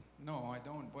 I said, no, I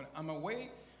don't. But I'm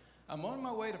on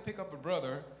my way to pick up a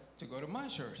brother to go to my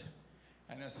church.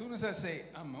 And as soon as I say,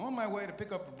 I'm on my way to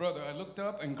pick up a brother, I looked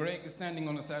up, and Greg is standing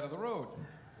on the side of the road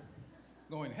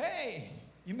going, hey,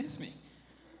 you missed me.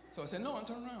 So I said, no, I'm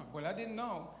turning around. Well, I didn't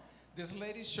know this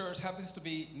lady's church happens to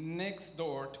be next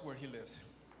door to where he lives.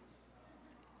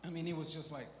 I mean, it was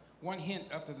just like one hint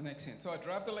after the next hint. So I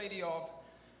dropped the lady off.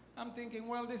 I'm thinking,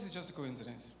 well, this is just a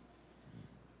coincidence.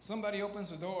 Somebody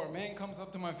opens the door, a man comes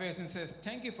up to my face and says,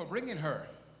 thank you for bringing her.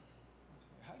 I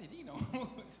said, how did he know?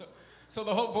 So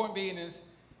the whole point being is,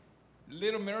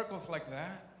 little miracles like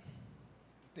that,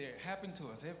 they happen to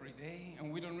us every day,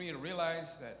 and we don't really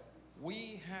realize that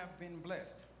we have been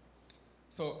blessed.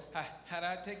 So had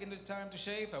I taken the time to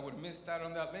shave, I would have missed out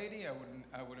on that lady. I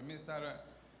would have missed out.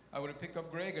 I would have picked up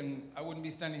Greg, and I wouldn't be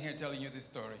standing here telling you this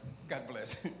story. God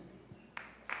bless.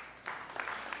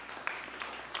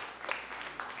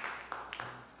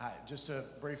 Hi, just a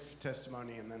brief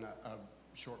testimony and then a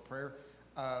short prayer.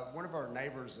 One of our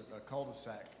neighbors at the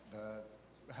cul-de-sac,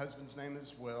 the husband's name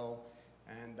is Will,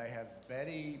 and they have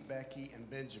Betty, Becky, and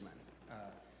Benjamin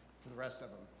for the rest of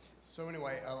them. So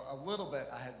anyway, a little bit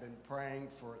I had been praying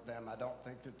for them. I don't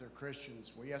think that they're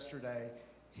Christians. Well, yesterday,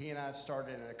 he and I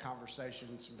started in a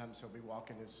conversation. Sometimes he'll be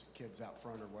walking his kids out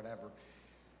front or whatever.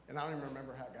 And I don't even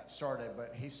remember how it got started,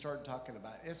 but he started talking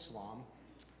about Islam.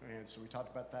 And so we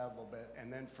talked about that a little bit.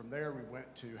 And then from there, we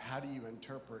went to how do you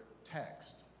interpret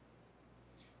text,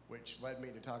 which led me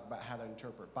to talk about how to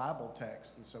interpret Bible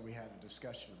text. And so we had a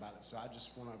discussion about it. So I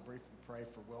just want to briefly pray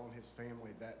for Will and his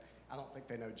family that I don't think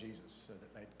they know Jesus, so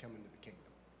that they'd come into the kingdom.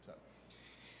 So,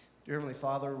 dear Heavenly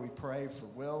Father, we pray for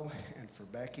Will and for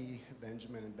Becky,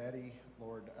 Benjamin, and Betty.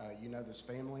 Lord, you know this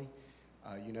family.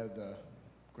 You know the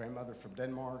grandmother from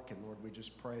Denmark. And Lord, we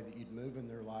just pray that you'd move in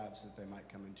their lives that they might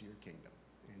come into your kingdom.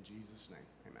 In Jesus' name,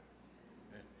 amen.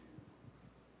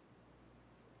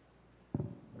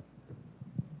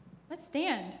 Let's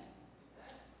stand.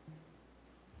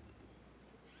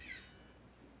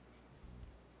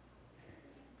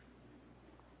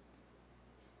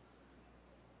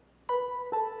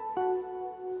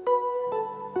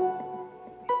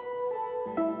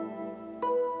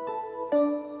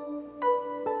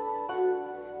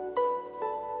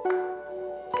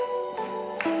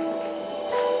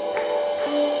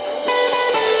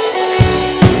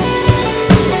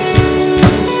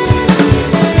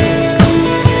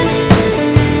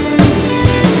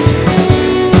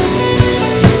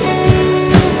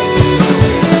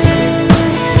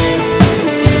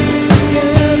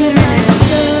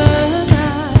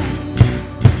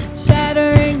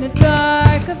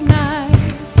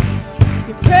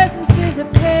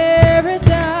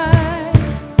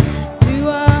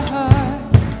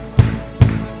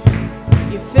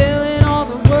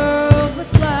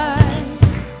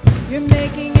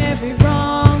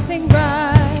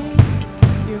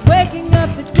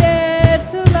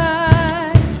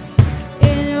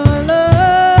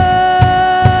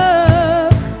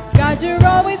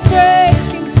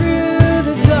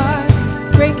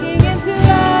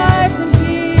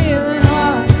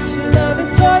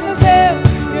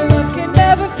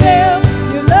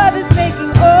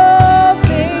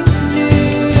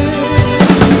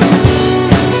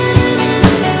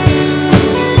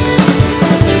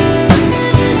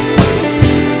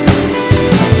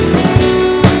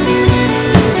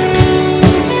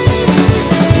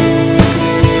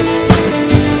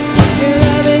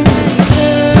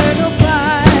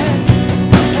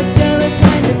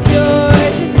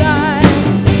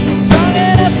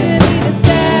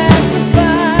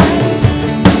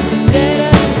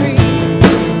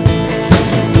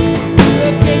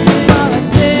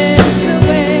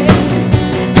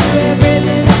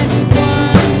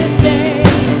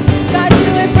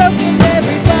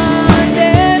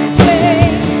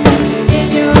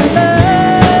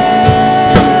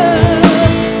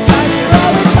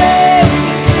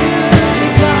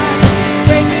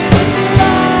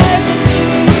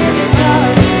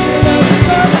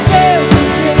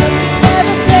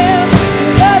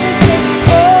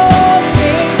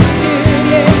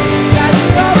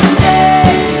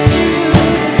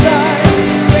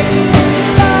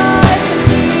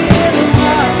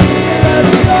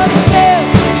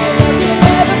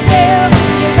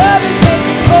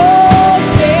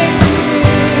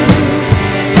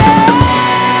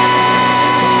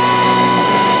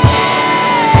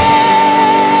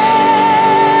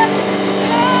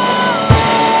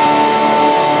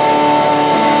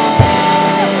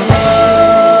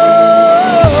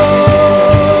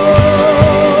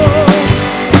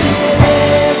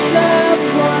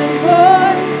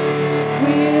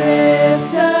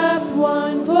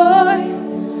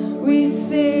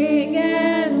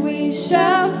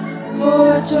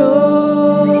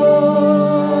 joy.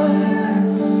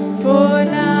 For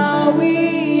now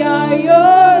we are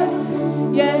yours.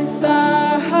 Yes,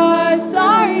 our hearts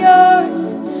are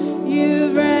yours.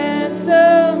 You've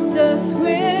ransomed us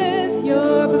with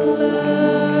your blood.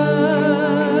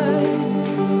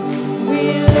 We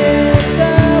lift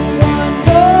up one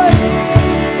voice.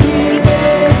 We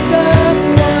lift up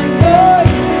one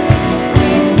voice. We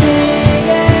sing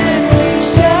and we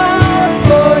shout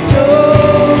for joy.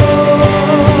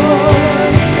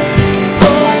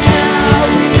 For now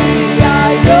we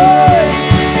are yours.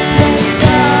 Yes,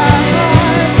 our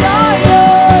hearts are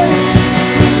yours.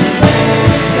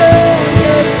 Ransomed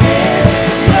us with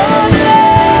your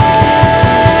blood.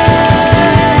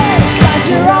 God,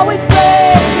 you're always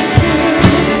breaking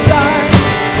through the dark,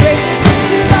 breaking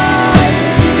into lives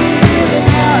and healing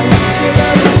hearts. Your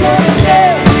love is never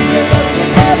fail. Your love can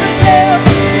never fail.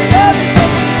 Your love is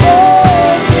making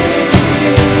all things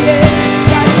new. Yeah,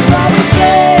 God, you're always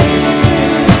breaking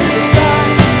through the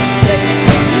dark, breaking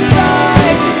into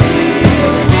lives and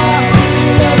healing hearts.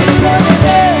 Your love is never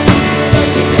fail. Your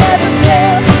love can never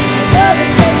fail. Your love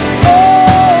is making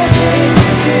all things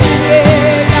new.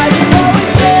 Yeah, God, you're always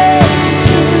breaking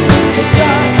through the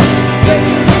dark, breaking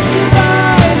into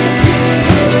lives and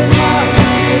healing hearts.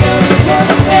 Your love is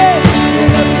never fail.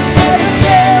 Your love can never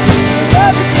fail. Your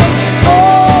love is making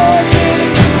all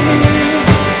things new.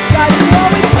 God, you're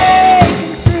always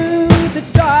breaking through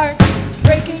the dark,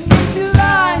 breaking into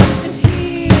lives and healing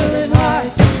hearts. Your love is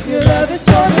never fail.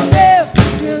 Your love can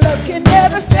never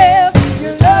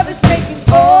fail. Your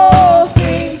love is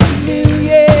making all things new.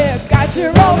 Yeah, God,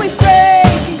 you're always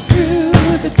breaking through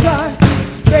the dark,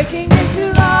 breaking into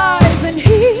lives and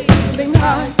healing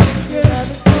hearts. Your love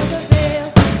is never fail.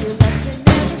 Your love can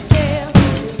never fail.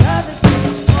 Your love is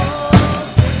making all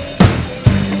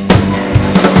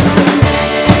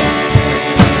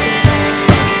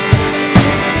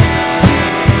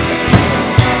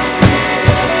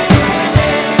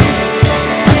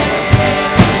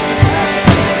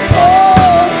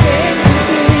all things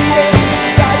new. Yeah,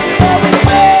 God, you're always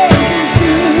breaking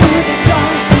through the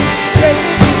dark,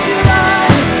 breaking into lives.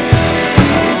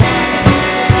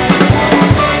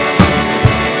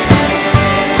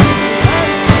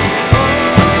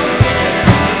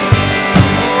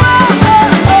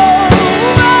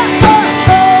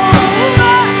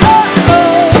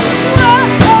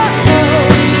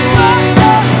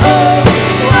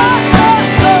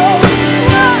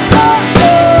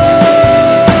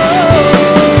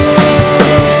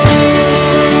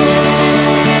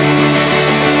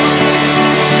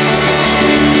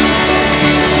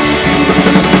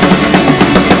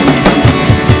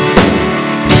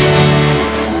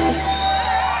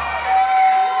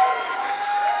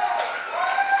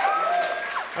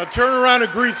 Now turn around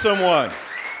and greet someone.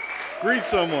 Greet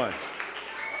someone.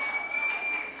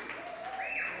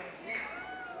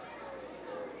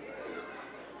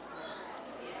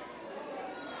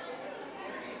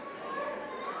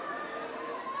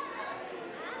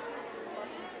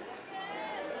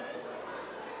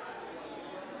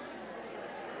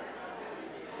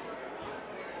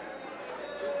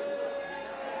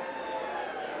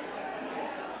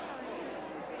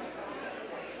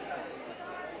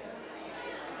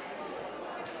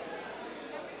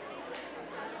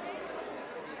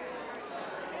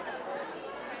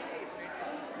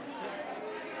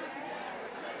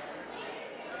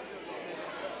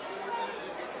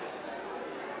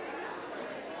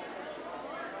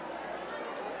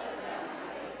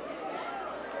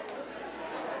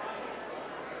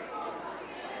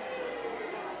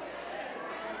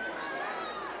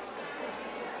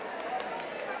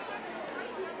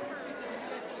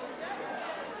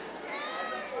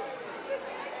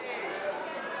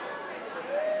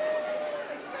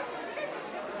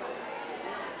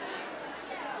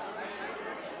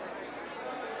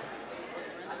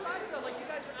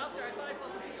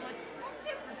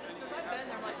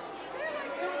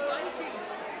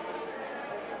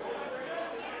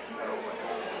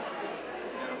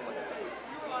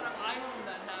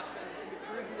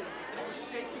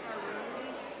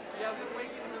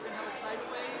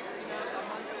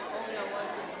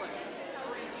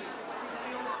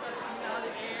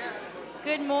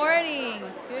 Good morning.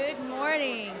 Good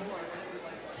morning.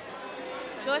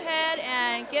 Go ahead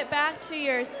and get back to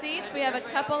your seats. We have a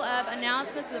couple of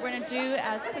announcements that we're going to do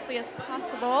as quickly as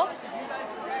possible.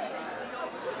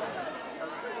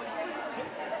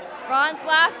 Ron's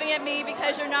laughing at me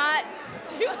because you're not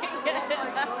doing it.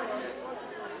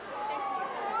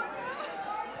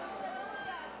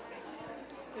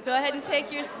 Go ahead and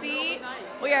take your seat.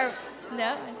 We are,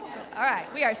 no. All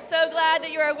right, we are so glad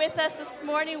that you are with us this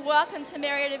morning. Welcome to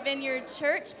Marietta Vineyard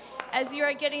Church. As you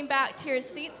are getting back to your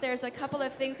seats, there's a couple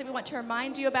of things that we want to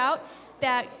remind you about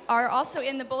that are also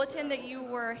in the bulletin that you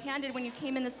were handed when you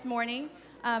came in this morning.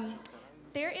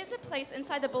 There is a place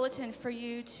inside the bulletin for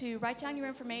you to write down your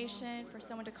information, for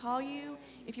someone to call you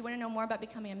if you want to know more about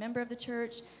becoming a member of the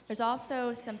church. There's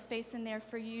also some space in there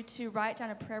for you to write down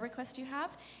a prayer request you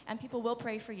have, and people will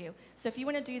pray for you. So if you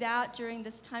want to do that during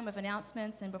this time of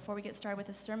announcements and before we get started with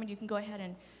the sermon, you can go ahead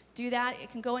and do that.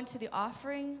 It can go into the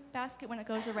offering basket when it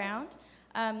goes around.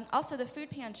 Also, the food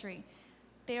pantry.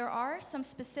 There are some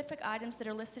specific items that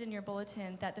are listed in your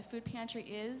bulletin that the food pantry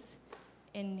is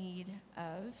in need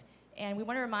of. And we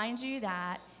want to remind you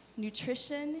that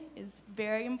nutrition is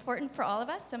very important for all of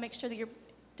us, so make sure that you're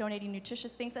donating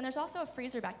nutritious things. And there's also a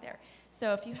freezer back there.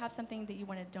 So if you have something that you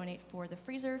want to donate for the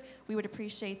freezer, we would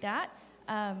appreciate that.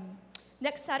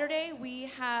 Next Saturday, we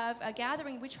have a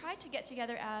gathering. We tried to get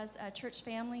together as a church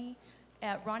family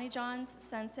at Ronnie John's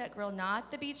Sunset Grill,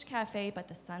 not the Beach Cafe, but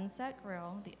the Sunset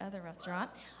Grill, the other restaurant,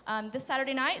 this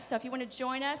Saturday night. So if you want to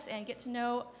join us and get to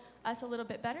know us a little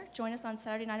bit better, join us on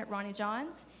Saturday night at Ronnie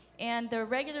John's. And the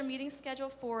regular meeting schedule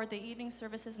for the evening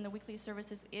services and the weekly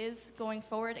services is going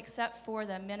forward, except for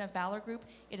the Men of Valor group.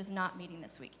 It is not meeting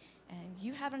this week. And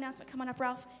you have an announcement coming up,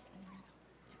 Ralph.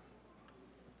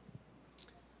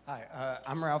 Hi,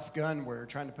 I'm Ralph Gunn. We're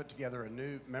trying to put together a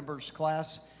new members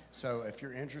class. So if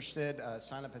you're interested,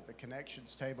 sign up at the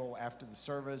connections table after the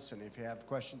service. And if you have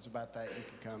questions about that, you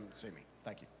can come see me.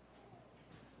 Thank you.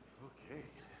 Okay.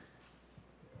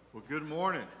 Well, good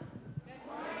morning.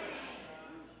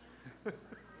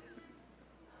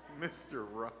 Mr.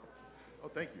 Ron. Oh,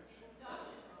 thank you.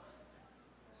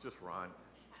 It's just Ron.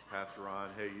 Pastor Ron,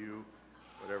 hey you,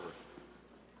 whatever.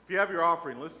 If you have your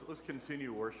offering, let's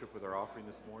continue worship with our offering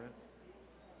this morning.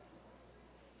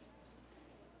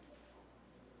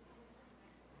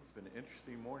 It's been an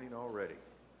interesting morning already.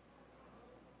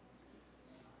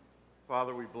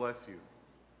 Father, we bless you.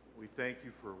 We thank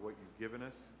you for what you've given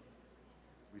us.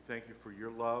 We thank you for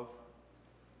your love.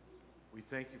 We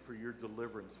thank you for your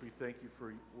deliverance. We thank you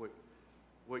for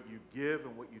what you give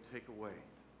and what you take away.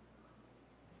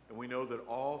 And we know that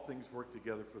all things work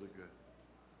together for the good.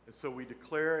 And so we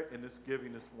declare in this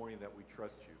giving this morning that we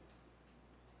trust you.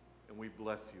 And we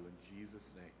bless you in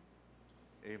Jesus'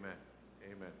 name. Amen.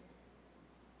 Amen.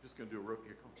 Just going to do a rope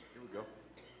here. Here we go.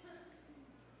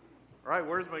 All right,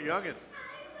 where's my youngins?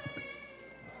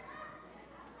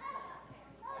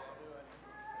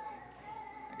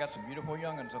 I got some beautiful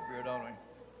youngins up here, don't we?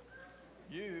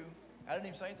 I didn't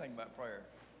even say anything about prayer.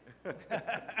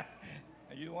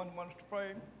 Are you the one who wants to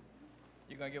pray?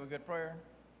 You gonna give a good prayer?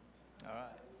 All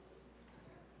right.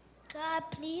 God,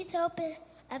 please help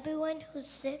everyone who's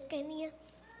sick in here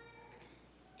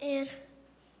and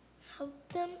help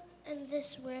them in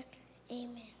this work.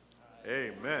 Amen.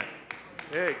 Amen.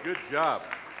 Hey, good job.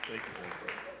 Thank you,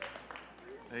 Pastor.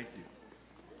 Thank you.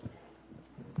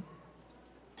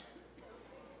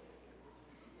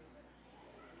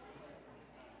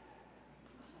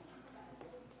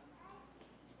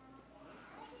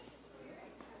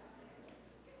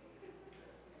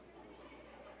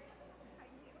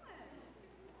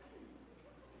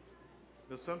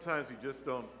 Sometimes you just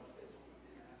don't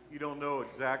know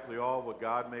exactly all what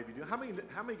God may be doing. How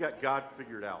many got God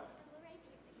figured out?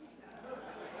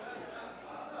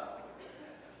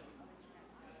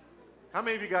 How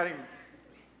many of you got him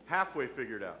halfway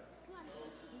figured out?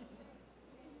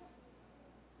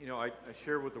 You know, I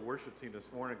shared with the worship team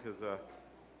this morning because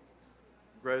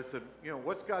Greta said,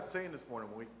 what's God saying this morning?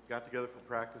 When we got together for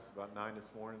practice about 9 this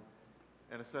morning.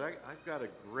 And I said, I've got a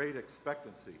great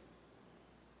expectancy.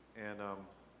 And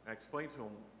I explained to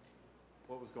him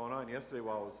what was going on yesterday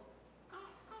while I was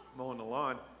mowing the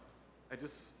lawn. I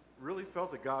just really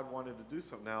felt that God wanted to do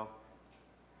something. Now,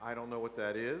 I don't know what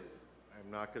that is.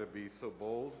 I'm not going to be so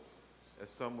bold as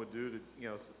some would do to,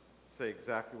 say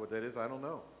exactly what that is. I don't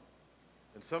know.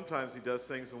 And sometimes he does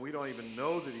things and we don't even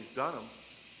know that he's done them.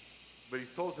 But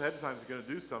he's told us ahead of time he's going to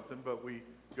do something, but we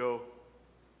go,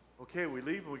 okay, we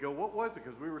leave and we go, what was it?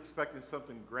 Because we were expecting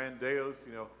something grandiose,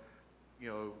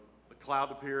 a cloud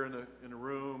to appear in the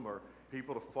room or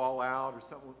people to fall out or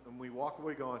something, and we walk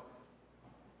away going,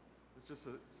 it's just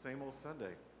the same old Sunday.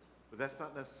 But that's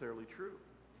not necessarily true.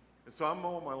 And so I'm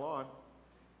mowing my lawn,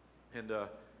 and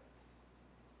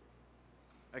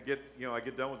I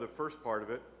get done with the first part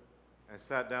of it. I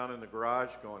sat down in the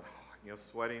garage going,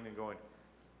 sweating and going,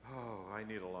 oh, I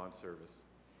need a lawn service.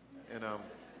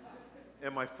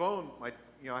 And my phone, I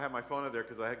have my phone out there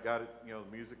because I had got it, the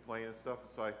music playing and stuff,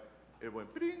 and so it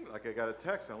went, ding, like I got a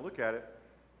text, and I look at it,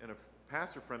 and a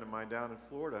pastor friend of mine down in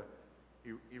Florida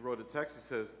he wrote a text. He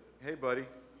says, "Hey, buddy,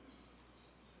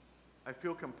 I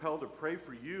feel compelled to pray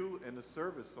for you and the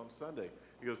service on Sunday."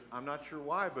 He goes, "I'm not sure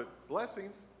why, but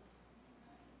blessings."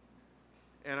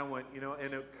 And I went,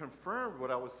 and it confirmed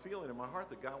what I was feeling in my heart,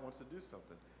 that God wants to do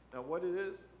something. Now, what it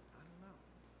is, I don't know.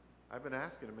 I've been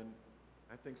asking him, and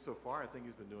I think so far, I think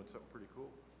he's been doing something pretty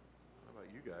cool. How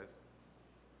about you guys?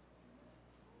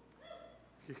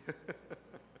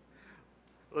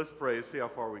 Let's pray and see how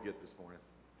far we get this morning.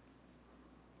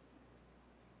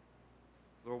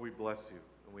 Lord, we bless you,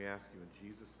 and we ask you in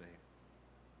Jesus' name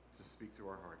to speak to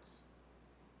our hearts.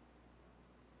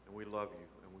 And we love you,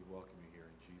 and we welcome you here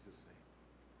in Jesus'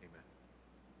 name. Amen.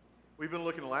 We've been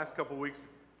looking the last couple of weeks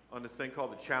on this thing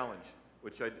called the challenge,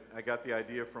 which I got the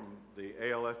idea from the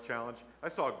ALS challenge. I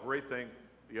saw a great thing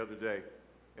the other day.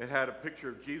 It had a picture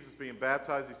of Jesus being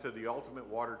baptized. He said, "The ultimate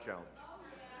water challenge."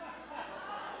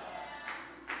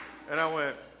 And I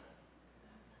went,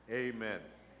 amen.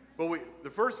 But the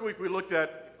first week we looked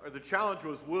at, or the challenge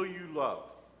was, will you love?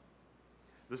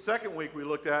 The second week we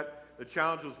looked at, the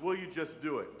challenge was, will you just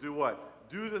do it? Do what?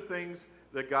 Do the things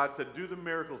that God said. Do the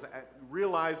miracles.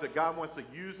 Realize that God wants to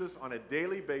use us on a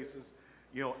daily basis,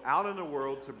 out in the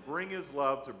world to bring his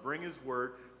love, to bring his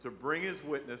word, to bring his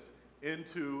witness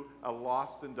into a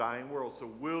lost and dying world. So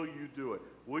will you do it?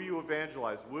 Will you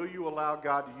evangelize? Will you allow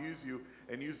God to use you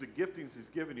and use the giftings he's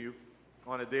given you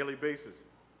on a daily basis?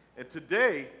 And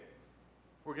today,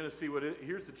 we're going to see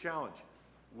here's the challenge.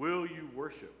 Will you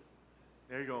worship?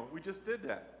 There you go. We just did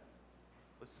that.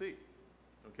 Let's see.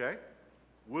 Okay?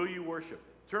 Will you worship?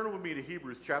 Turn with me to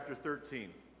Hebrews chapter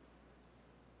 13.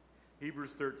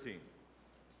 Hebrews 13.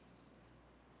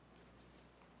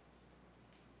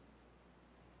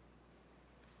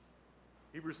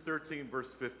 Hebrews 13,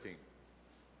 verse 15.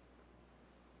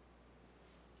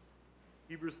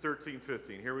 Hebrews 13,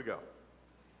 15. Here we go.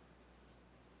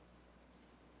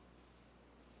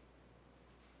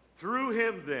 Through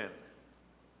him, then,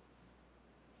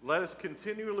 let us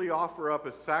continually offer up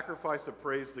a sacrifice of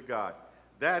praise to God.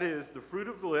 That is, the fruit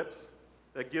of the lips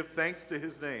that give thanks to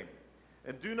his name.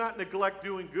 And do not neglect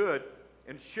doing good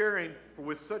and sharing, for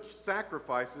with such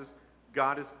sacrifices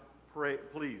God is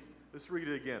pleased. Let's read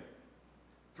it again.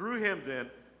 Through him,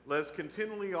 then, let us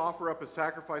continually offer up a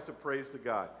sacrifice of praise to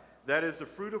God. That is the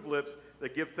fruit of lips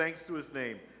that give thanks to his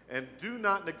name. And do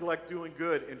not neglect doing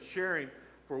good and sharing,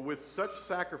 for with such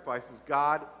sacrifices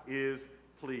God is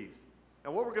pleased.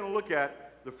 And what we're going to look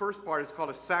at, the first part, is called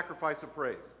a sacrifice of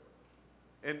praise.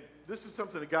 And this is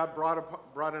something that God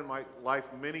brought in my life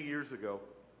many years ago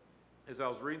as I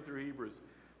was reading through Hebrews,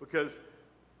 because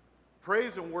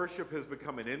praise and worship has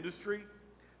become an industry.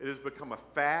 It has become a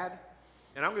fad.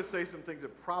 And I'm going to say some things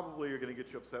that probably are going to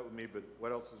get you upset with me, but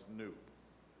what else is new?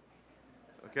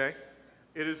 Okay?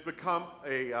 It has become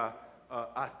a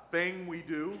thing we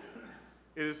do.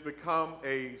 It has become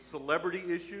a celebrity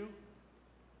issue.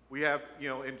 We have,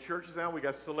 in churches now, we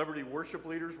got celebrity worship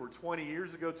leaders. Where 20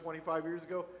 years ago, 25 years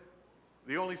ago,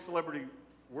 the only celebrity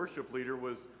worship leader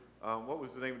was, what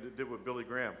was the name that did with Billy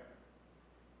Graham?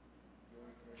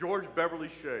 George Beverly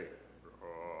Shea.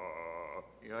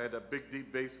 I had that big,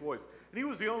 deep bass voice. And he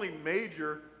was the only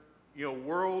major,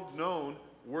 world-known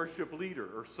worship leader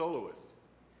or soloist.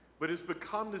 But it's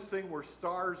become this thing where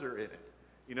stars are in it.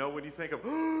 When you think of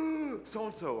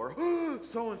so-and-so or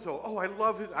so-and-so, oh, I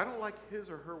love his, I don't like his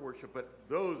or her worship, but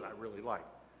those I really like.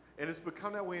 And it's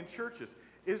become that way in churches.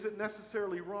 Is it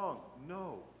necessarily wrong?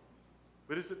 No.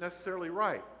 But is it necessarily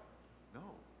right?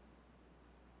 No.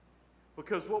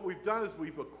 Because what we've done is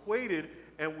we've equated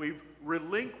and we've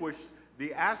relinquished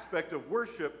the aspect of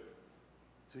worship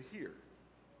to here.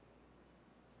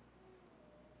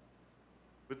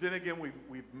 But then again,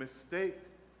 we've mistaked.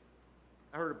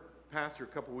 I heard a pastor a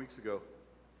couple weeks ago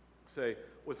say,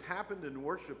 what's happened in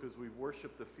worship is we've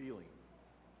worshiped the feeling.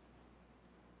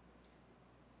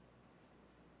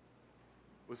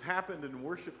 What's happened in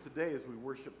worship today is we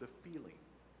worship the feeling.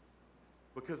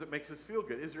 Because it makes us feel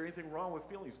good. Is there anything wrong with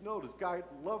feelings? No. Does God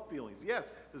love feelings?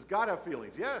 Yes. Does God have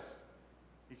feelings? Yes.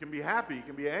 He can be happy. He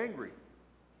can be angry.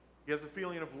 He has a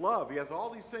feeling of love. He has all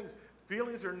these things.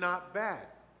 Feelings are not bad.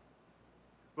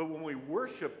 But when we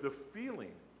worship the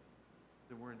feeling,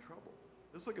 then we're in trouble.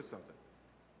 Let's look at something.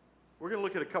 We're going to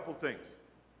look at a couple things.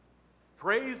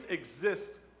 Praise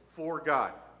exists for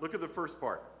God. Look at the first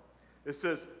part. It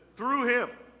says, through him.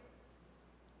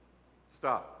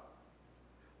 Stop.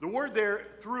 The word there,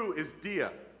 through, is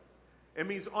dia. It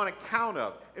means on account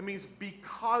of. It means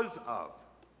because of.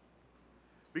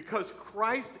 Because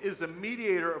Christ is the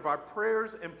mediator of our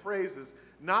prayers and praises,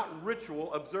 not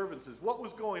ritual observances. What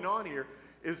was going on here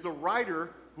is the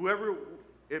writer, whoever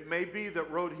It may be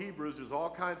that wrote Hebrews. There's all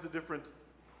kinds of different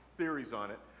theories on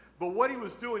it. But what he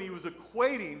was doing, he was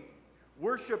equating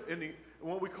worship in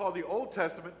what we call the Old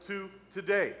Testament to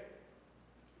today.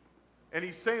 And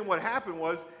he's saying what happened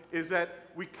is that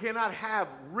we cannot have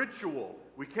ritual.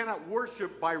 We cannot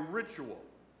worship by ritual.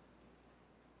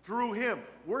 Through him.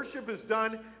 Worship is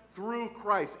done through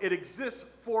Christ. It exists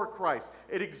for Christ.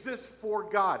 It exists for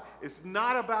God. It's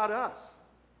not about us.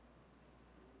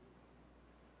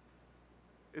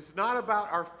 It's not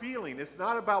about our feeling. It's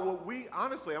not about what we,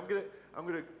 honestly,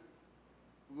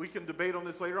 we can debate on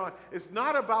this later on. It's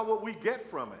not about what we get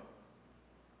from it.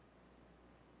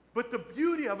 But the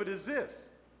beauty of it is this.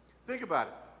 Think about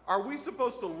it. Are we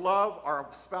supposed to love our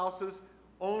spouses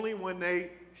only when they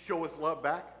show us love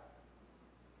back?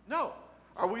 No.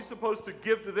 Are we supposed to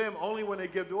give to them only when they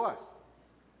give to us?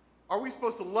 Are we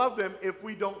supposed to love them if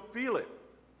we don't feel it?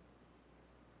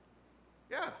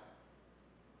 Yeah.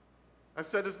 I've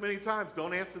said this many times.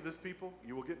 Don't answer this, people.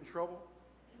 You will get in trouble.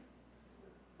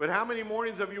 But how many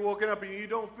mornings have you woken up and you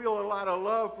don't feel a lot of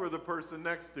love for the person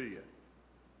next to you?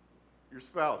 Your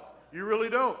spouse. You really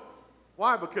don't.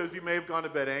 Why? Because you may have gone to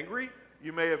bed angry.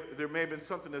 There may have been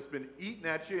something that's been eaten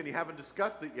at you and you haven't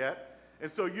discussed it yet. And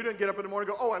so you didn't get up in the morning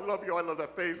and go, oh, I love you. I love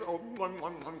that face. Oh, mwah,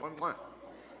 mwah, mwah, mwah, mwah.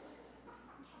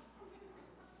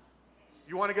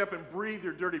 You want to get up and breathe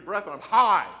your dirty breath on them.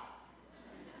 Hi.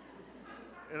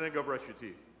 And then go brush your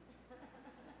teeth.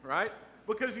 Right?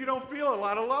 Because you don't feel a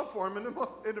lot of love for them in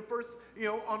the first,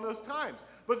 on those times.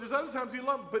 But there's other times you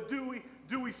love them. But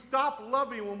do we stop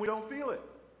loving when we don't feel it?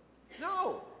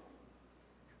 No.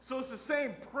 So it's the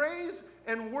same. Praise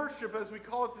and worship, as we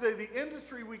call it today, the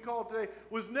industry we call it today,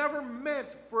 was never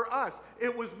meant for us.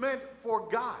 It was meant for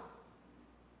God.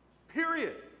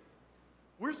 Period.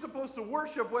 We're supposed to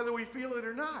worship whether we feel it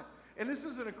or not. And this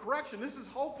isn't a correction. This is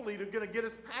hopefully going to get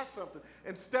us past something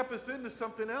and step us into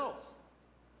something else.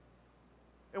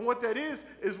 And what that is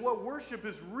what worship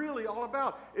is really all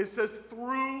about. It says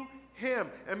through him.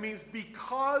 It means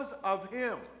because of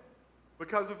him.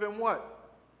 Because of him what?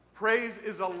 Praise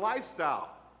is a lifestyle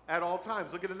at all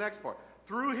times. Look at the next part.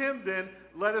 Through him, then,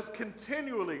 let us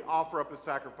continually offer up a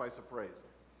sacrifice of praise.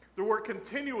 The word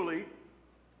continually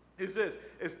is this.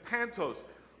 It's pantos.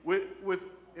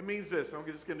 It means this. I'm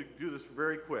just going to do this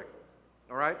very quick.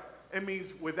 All right? It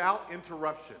means without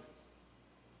interruption.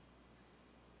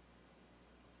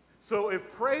 So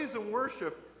if praise and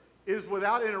worship is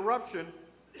without interruption,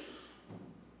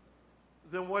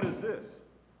 then what is this?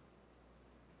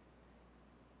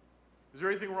 Is there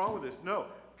anything wrong with this? No.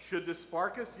 Should this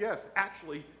spark us? Yes.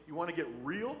 Actually, you want to get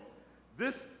real?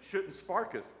 This shouldn't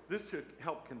spark us. This should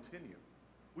help continue.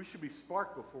 We should be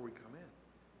sparked before we come in.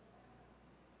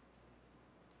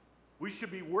 We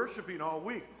should be worshiping all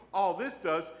week. All this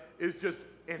does is just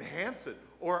enhance it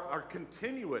or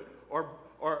continue it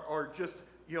or just,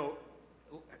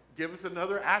 give us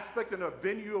another aspect and a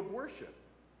venue of worship.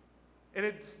 And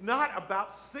it's not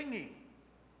about singing.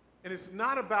 And it's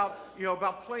not about,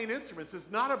 about playing instruments. It's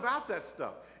not about that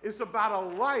stuff. It's about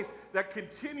a life that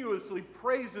continuously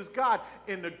praises God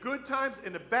in the good times,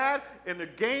 in the bad, in the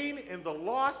gain, in the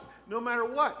loss, no matter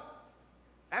what.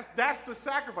 That's the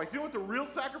sacrifice. You know what the real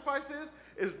sacrifice is?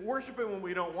 Is worshiping when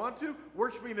we don't want to,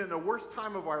 worshiping in the worst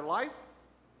time of our life,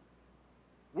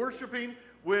 worshiping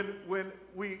when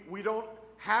we don't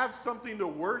have something to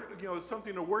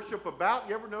worship about.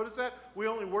 You ever notice that? We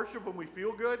only worship when we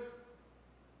feel good.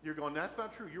 You're going, that's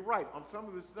not true. You're right. On some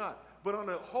of it's not. But on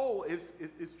the whole,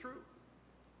 it's true.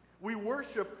 We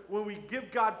worship when we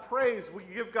give God praise. We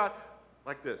give God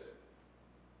like this.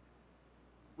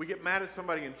 We get mad at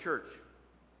somebody in church,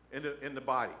 in the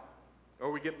body.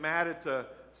 Or we get mad at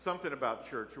something about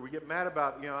church. Or we get mad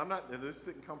about, and this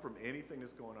didn't come from anything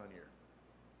that's going on here.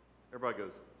 Everybody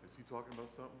goes, is he talking about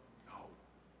something? No.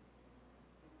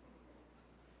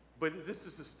 But this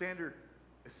is a standard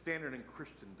in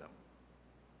Christendom.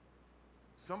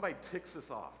 Somebody ticks us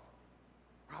off,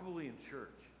 probably in church.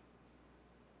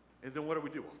 And then what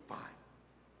do? Well, fine.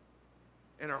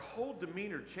 And our whole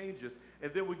demeanor changes,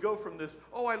 and then we go from this,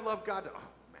 oh, I love God, to, oh,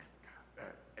 man,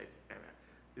 God.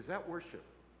 Is that worship?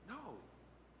 No.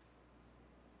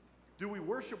 Do we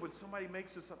worship when somebody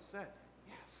makes us upset?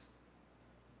 Yes.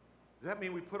 Does that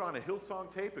mean we put on a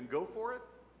Hillsong tape and go for it?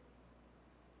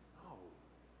 No.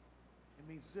 It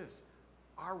means this.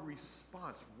 Our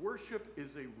response, worship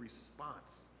is a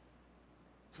response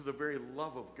to the very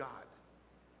love of God.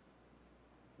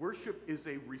 Worship is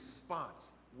a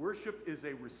response. Worship is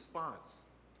a response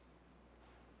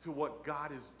to what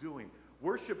God is doing.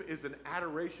 Worship is an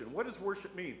adoration. What does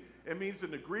worship mean? It means in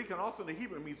the Greek and also in the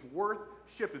Hebrew, it means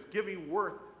worth-ship. It's giving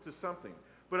worth to something.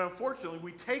 But unfortunately,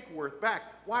 we take worth back.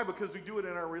 Why? Because we do it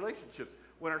in our relationships.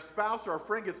 When our spouse or our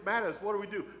friend gets mad at us, what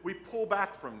do? We pull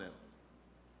back from them.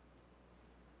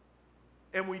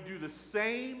 And we do the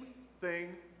same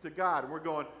thing to God. And we're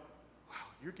going, wow,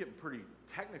 you're getting pretty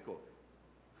technical.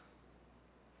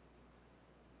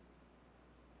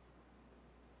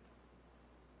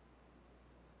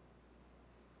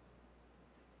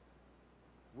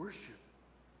 Worship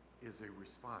is a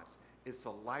response. It's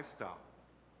a lifestyle.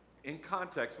 In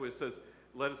context, where it says,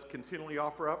 let us continually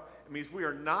offer up, it means we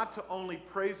are not to only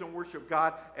praise and worship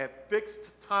God at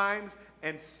fixed times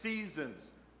and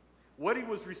seasons. What he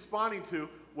was responding to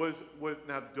was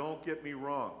now don't get me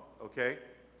wrong, okay,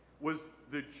 was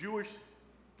the Jewish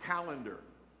calendar.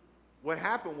 What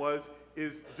happened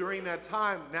is during that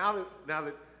time, now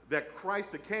that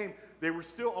Christ had came, they were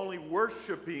still only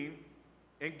worshiping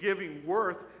and giving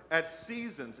worth at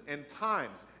seasons and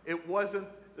times. It wasn't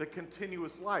the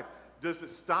continuous life. Does it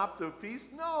stop the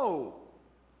feast? No.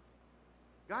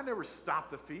 God never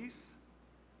stopped the feast.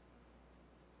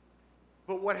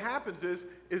 But what happens is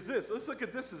this. Let's look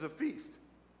at this as a feast.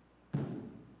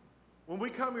 When we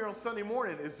come here on Sunday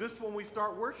morning, is this when we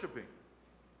start worshiping?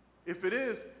 If it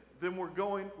is, then we're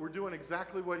doing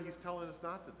exactly what he's telling us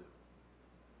not to do.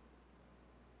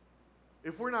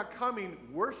 If we're not coming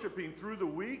worshiping through the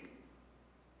week,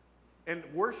 and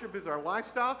worship is our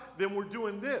lifestyle, then we're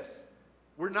doing this.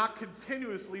 We're not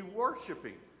continuously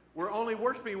worshiping. We're only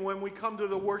worshiping when we come to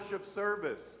the worship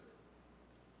service.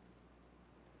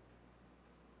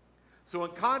 So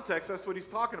in context, that's what he's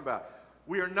talking about.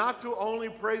 We are not to only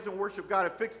praise and worship God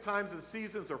at fixed times and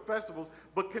seasons or festivals,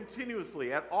 but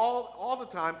continuously, at all the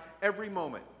time, every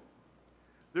moment.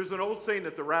 There's an old saying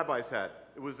that the rabbis had.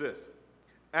 It was this: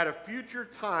 at a future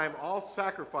time, all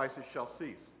sacrifices shall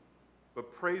cease,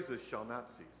 but praises shall not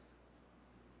cease.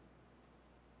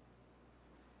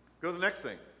 Go to the next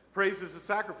thing. Praise is a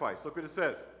sacrifice. Look what it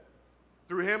says.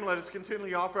 Through him, let us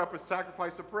continually offer up a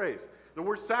sacrifice of praise. The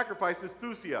word sacrifice is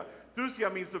thusia.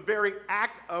 Thusia means the very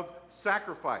act of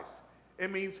sacrifice.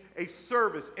 It means a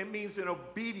service. It means an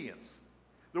obedience.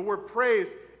 The word praise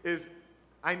is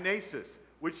ainesis,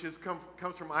 which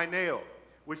comes from aineo,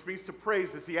 which means to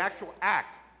praise. It's the actual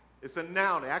act. It's a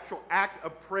noun, the actual act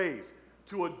of praise,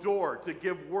 to adore, to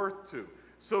give worth to.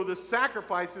 So the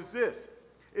sacrifice is this.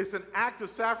 It's an act of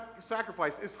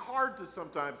sacrifice. It's hard to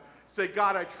sometimes say,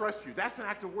 God, I trust you. That's an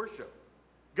act of worship.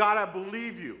 God, I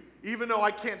believe you. Even though I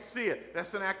can't see it,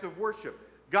 that's an act of worship.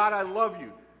 God, I love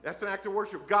you. That's an act of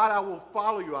worship. God, I will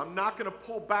follow you. I'm not going to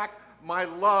pull back my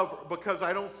love because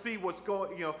I don't see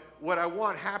what I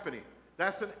want happening.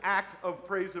 That's an act of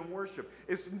praise and worship.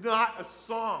 It's not a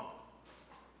song.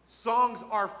 Songs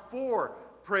are for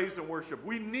praise and worship.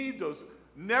 We need those.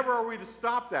 Never are we to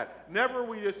stop that. Never are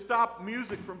we to stop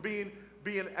music from being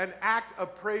an act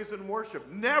of praise and worship.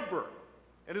 Never.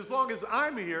 And as long as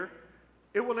I'm here,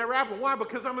 it will never happen. Why?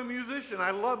 Because I'm a musician.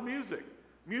 I love music.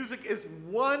 Music is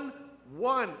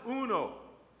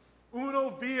uno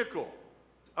vehicle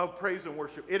of praise and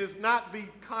worship. It is not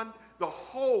the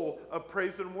whole of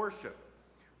praise and worship.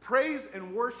 Praise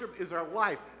and worship is our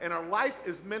life, and our life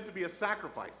is meant to be a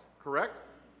sacrifice, correct?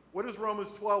 What does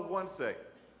Romans 12:1 say?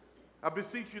 I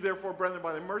beseech you, therefore, brethren,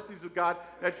 by the mercies of God,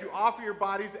 that you offer your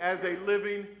bodies as a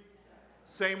living,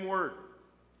 same word,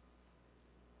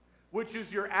 which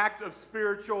is your act of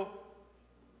spiritual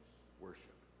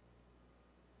worship.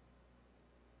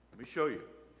 Let me show you.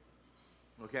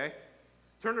 Okay?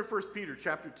 Turn to 1 Peter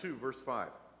chapter 2, verse 5.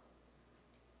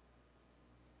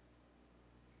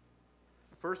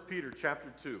 1 Peter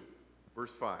chapter 2,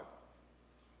 verse 5.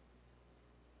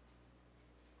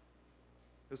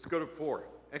 Let's go to 4.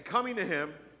 And coming to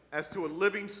him as to a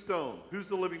living stone. Who's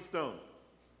the living stone?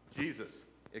 Jesus.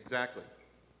 Exactly.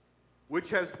 Which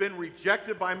has been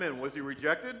rejected by men. Was he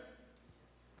rejected?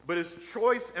 But is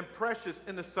choice and precious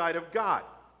in the sight of God.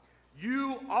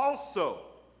 You also,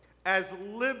 as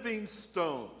living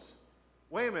stones.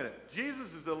 Wait a minute.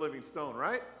 Jesus is a living stone,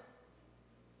 right?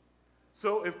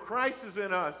 So if Christ is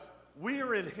in us, we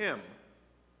are in him.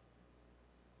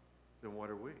 Then what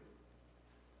are we?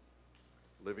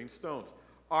 Living stones.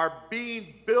 Are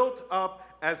being built up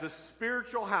as a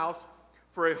spiritual house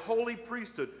for a holy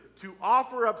priesthood, to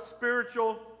offer up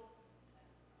spiritual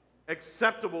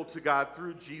acceptable to God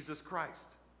through Jesus Christ.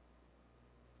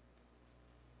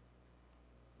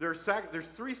 There's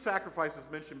 3 sacrifices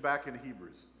mentioned back in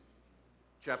Hebrews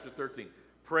chapter 13.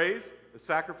 Praise, the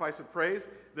sacrifice of praise.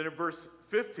 Then in verse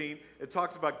 15, it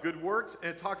talks about good works,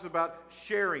 and it talks about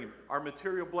sharing our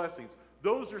material blessings.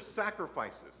 Those are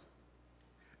sacrifices.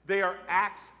 They are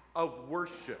acts of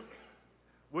worship.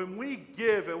 When we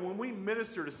give and when we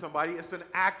minister to somebody, it's an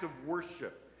act of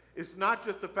worship. It's not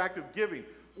just the fact of giving.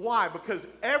 Why? Because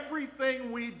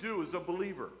everything we do as a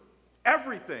believer,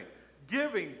 everything,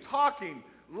 giving, talking,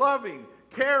 loving,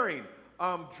 caring,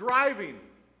 driving,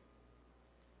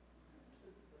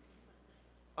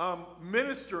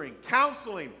 ministering,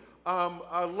 counseling,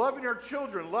 loving our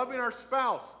children, loving our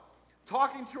spouse,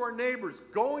 talking to our neighbors,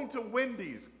 going to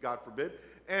Wendy's, God forbid,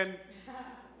 and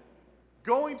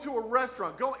going to a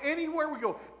restaurant, go anywhere we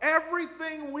go.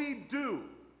 Everything we do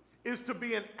is to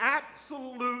be an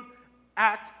absolute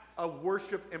act of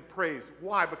worship and praise.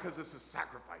 Why? Because it's a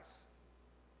sacrifice.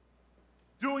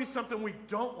 Doing something we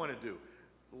don't want to do.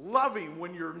 Loving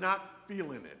when you're not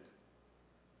feeling it.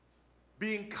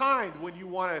 Being kind when you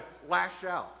want to lash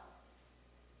out.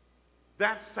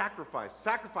 That's sacrifice.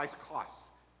 Sacrifice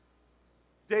costs.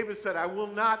 David said, I will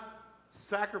not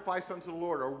sacrifice unto the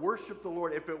Lord or worship the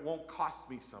Lord if it won't cost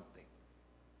me something.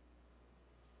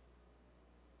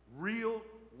 Real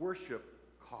worship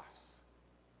costs.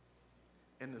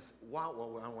 And this, wow,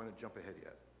 well, I don't want to jump ahead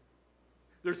yet.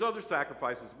 There's other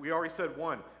sacrifices. We already said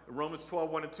one. In Romans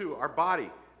 12, 1 and 2, our body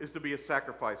is to be a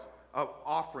sacrifice of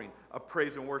offering, of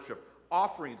praise and worship.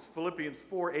 Offerings, Philippians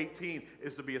 4:18,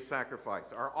 is to be a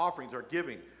sacrifice. Our offerings, our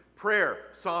giving. Prayer,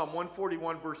 Psalm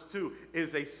 141, verse 2,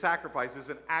 is a sacrifice, is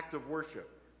an act of worship.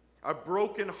 A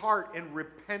broken heart in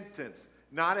repentance,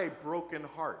 not a broken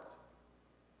heart.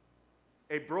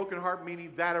 A broken heart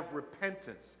meaning that of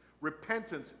repentance.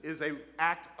 Repentance is an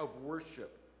act of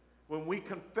worship. When we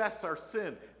confess our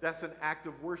sin, that's an act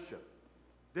of worship.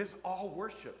 This all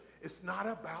worship. It's not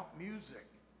about music.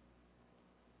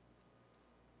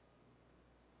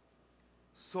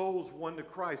 Souls won to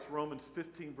Christ, Romans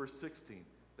 15, verse 16.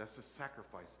 That's a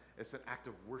sacrifice. It's an act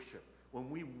of worship.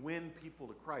 When we win people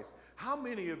to Christ, how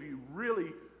many of you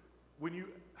really,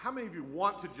 how many of you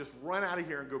want to just run out of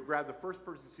here and go grab the first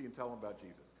person you see and tell them about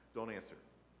Jesus? Don't answer.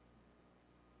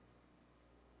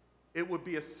 It would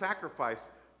be a sacrifice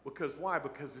because why?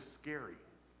 Because it's scary.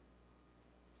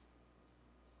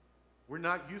 We're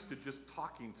not used to just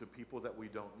talking to people that we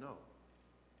don't know.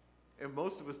 And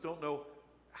most of us don't know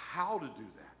how to do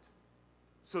that.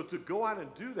 So to go out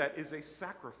and do that is a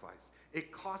sacrifice.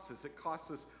 It costs us. It costs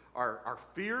us our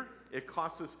fear. It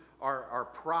costs us our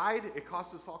pride. It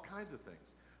costs us all kinds of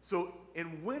things. So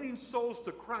in winning souls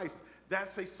to Christ,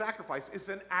 that's a sacrifice. It's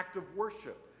an act of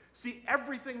worship. See,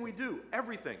 everything we do,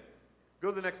 everything. Go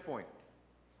to the next point.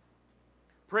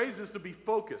 Praise is to be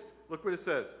focused. Look what it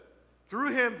says.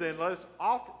 Through him, then, let us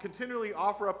continually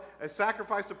offer up a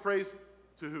sacrifice of praise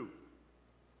to who?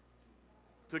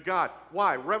 To God.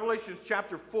 Why? Revelation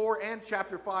chapter 4 and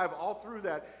chapter 5, all through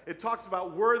that, it talks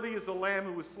about worthy is the Lamb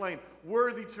who was slain,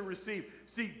 worthy to receive.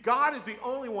 See, God is the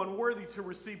only one worthy to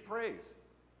receive praise.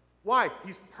 Why?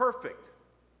 He's perfect.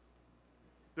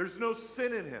 There's no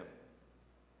sin in him.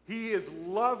 He is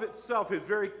love itself. His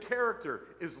very character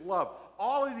is love.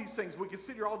 All of these things, we can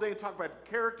sit here all day and talk about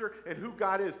character and who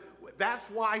God is. That's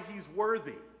why he's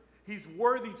worthy. He's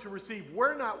worthy to receive.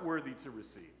 We're not worthy to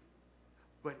receive.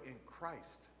 But in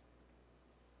Christ.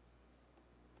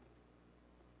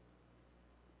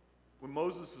 When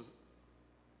Moses was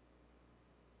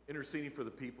interceding for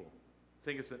the people, I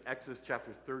think it's in Exodus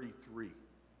chapter 33.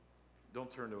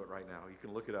 Don't turn to it right now. You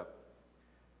can look it up.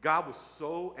 God was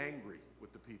so angry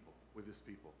with the people, with his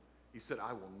people. He said,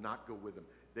 I will not go with them.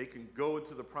 They can go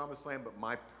into the promised land, but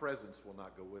my presence will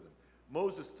not go with them.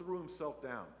 Moses threw himself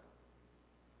down,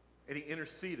 and he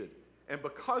interceded. And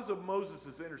because of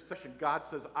Moses' intercession, God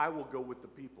says, I will go with the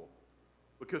people.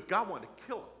 Because God wanted to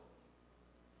kill him.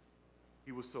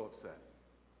 He was so upset.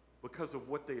 Because of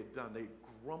what they had done, they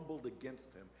grumbled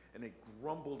against him, and they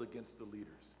grumbled against the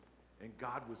leaders. And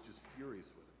God was just furious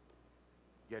with them.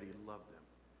 Yet he loved them.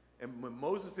 And when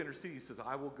Moses interceded, he says,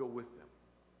 I will go with them.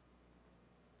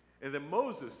 And then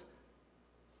Moses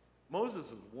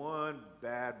was one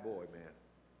bad boy, man.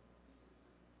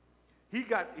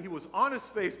 He was on his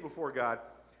face before God.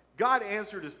 God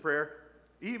answered his prayer.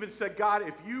 He even said, God,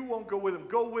 if you won't go with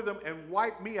them and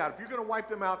wipe me out. If you're going to wipe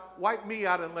them out, wipe me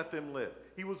out and let them live.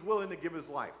 He was willing to give his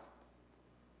life.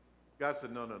 God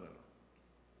said, no.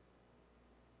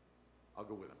 I'll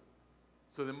go with him.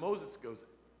 So then Moses goes,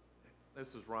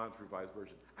 this is Ron's revised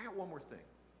version. I got one more thing.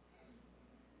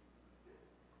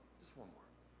 Just one more.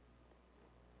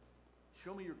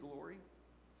 Show me your glory.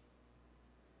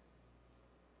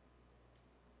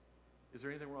 Is there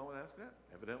anything wrong with asking that?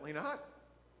 Evidently not.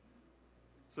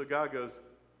 So God goes,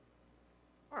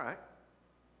 all right.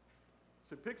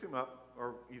 So he picks him up,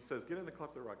 or he says, get in the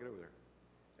cleft of the rock, get over there.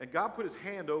 And God put his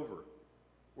hand over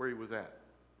where he was at.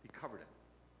 He covered him.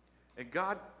 And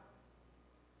God,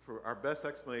 for our best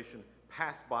explanation,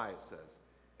 passed by, it says.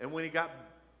 And when he got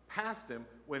past him,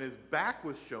 when his back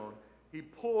was shown, he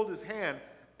pulled his hand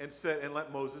and said, and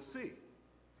let Moses see.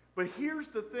 But here's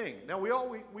the thing. Now,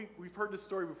 we've heard this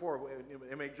story before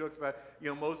and make jokes about,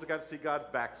 Moses got to see God's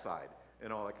backside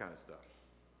and all that kind of stuff.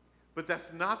 But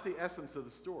that's not the essence of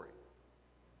the story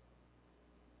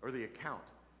or the account.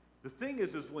 The thing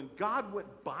is when God went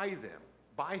by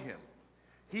him,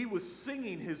 he was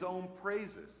singing his own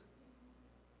praises.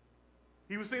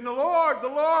 He was saying, the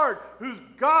Lord, who's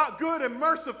God, good and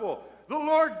merciful, the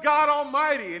Lord God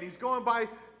Almighty. And he's going by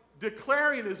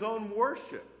declaring his own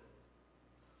worship.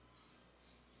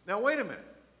 Now, wait a minute.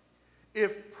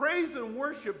 If praise and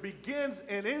worship begins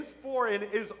and is for and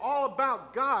is all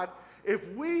about God, if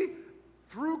we,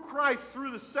 through Christ,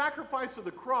 through the sacrifice of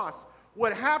the cross,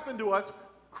 what happened to us,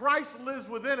 Christ lives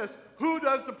within us, who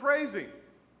does the praising?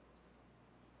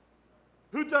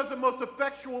 Who does the most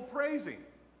effectual praising?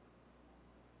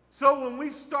 So when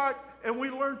we start and we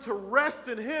learn to rest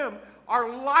in him, our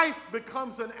life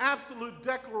becomes an absolute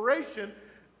declaration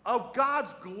of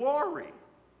God's glory.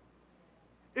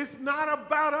 It's not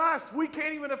about us. We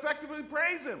can't even effectively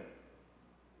praise him.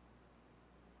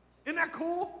 Isn't that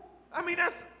cool? I mean,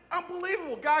 that's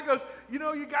unbelievable. God goes,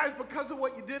 you guys, because of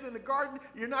what you did in the garden,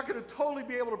 you're not going to totally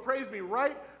be able to praise me,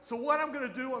 right? So what I'm going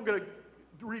to do, I'm going to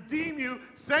redeem you,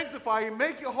 sanctify you,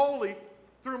 make you holy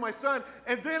through my son,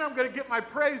 and then I'm going to get my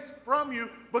praise from you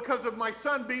because of my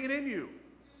son being in you.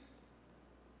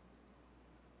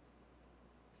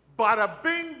 Bada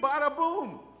bing, bada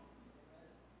boom.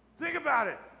 Think about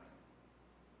it.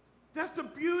 That's the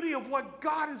beauty of what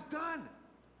God has done.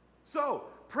 So,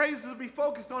 praise is to be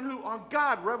focused on who? On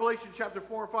God. Revelation chapter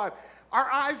 4 and 5.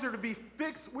 Our eyes are to be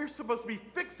fixed. We're supposed to be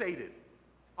fixated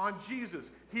on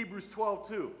Jesus. Hebrews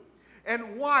 12:2.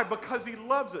 And why? Because he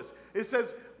loves us. It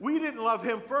says we didn't love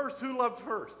him first. Who loved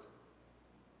first?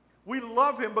 We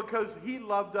love him because he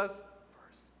loved us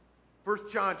first. 1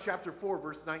 John chapter 4,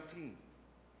 verse 19.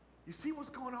 You see what's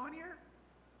going on here?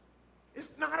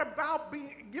 It's not about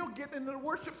getting into the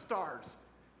worship stars.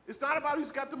 It's not about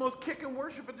who's got the most kick in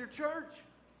worship at their church,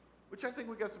 which I think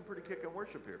we got some pretty kick in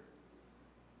worship here.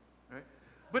 Right?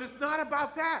 But it's not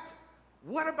about that.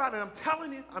 What about it? I'm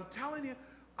telling you,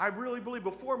 I really believe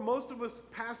before most of us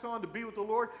pass on to be with the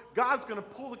Lord, God's going to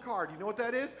pull the card. You know what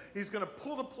that is? He's going to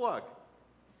pull the plug.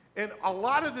 And a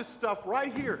lot of this stuff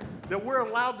right here that we're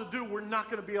allowed to do, we're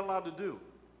not going to be allowed to do.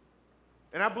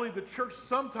 And I believe the church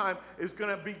sometime is going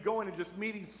to be going and just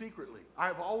meeting secretly.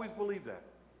 I've always believed that.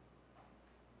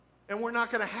 And we're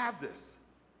not going to have this.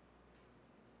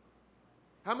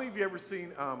 How many of you ever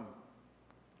seen,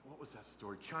 what was that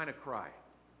story? China Cry.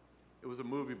 It was a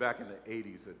movie back in the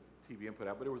 80s that TVN put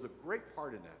out, but there was a great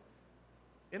part in that.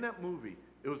 In that movie,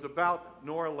 it was about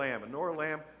Nora Lamb. And Nora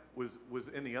Lamb was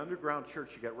in the underground church.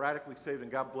 She got radically saved, and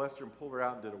God blessed her and pulled her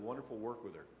out and did a wonderful work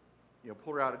with her.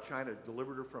 Pulled her out of China,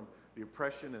 delivered her from the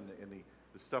oppression and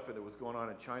the stuff that was going on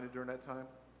in China during that time.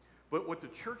 But what the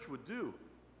church would do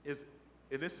is,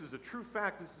 and this is a true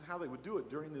fact, this is how they would do it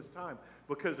during this time,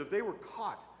 because if they were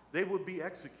caught, they would be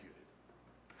executed.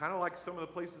 Kind of like some of the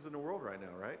places in the world right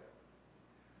now, right?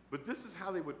 But this is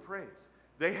how they would praise.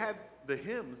 They had the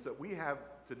hymns that we have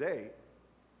today,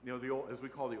 the old, as we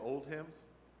call the old hymns,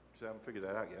 which I haven't figured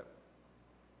that out yet.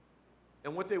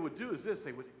 And what they would do is this,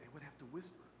 they would have to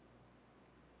whisper.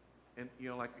 And,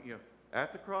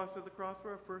 at the cross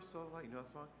where I first saw the light, that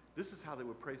song? This is how they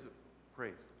would praise it.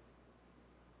 Praise.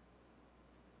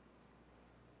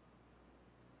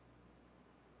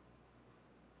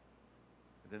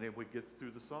 And then they would get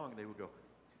through the song, and they would go,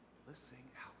 let's sing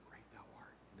How Great Thou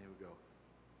Art. And they would go,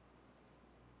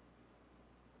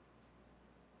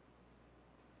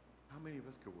 how many of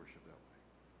us could worship that way?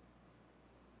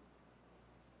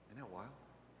 Isn't that wild?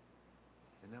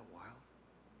 Isn't that wild?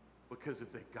 Because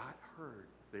if they got heard,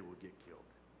 they would get killed.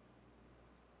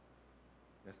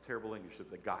 That's terrible English, if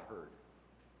they got heard,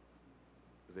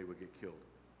 they would get killed.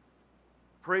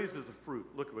 Praise is a fruit.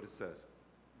 Look at what it says.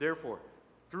 Therefore,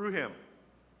 through him,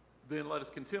 then let us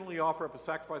continually offer up a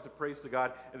sacrifice of praise to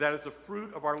God, and that is the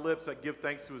fruit of our lips that give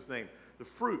thanks to his name. The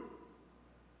fruit.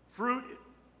 Fruit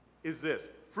is this.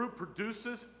 Fruit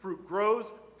produces, fruit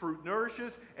grows, fruit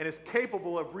nourishes, and is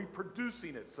capable of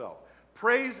reproducing itself.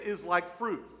 Praise is like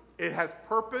fruit. It has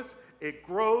purpose, it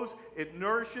grows, it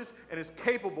nourishes, and is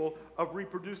capable of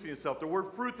reproducing itself. The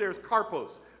word fruit there is karpos.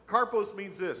 Karpos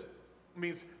means this. It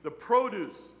means the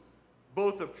produce,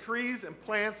 both of trees and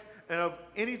plants and of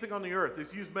anything on the earth.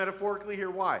 It's used metaphorically here.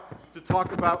 Why? To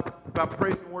talk about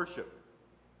praise and worship.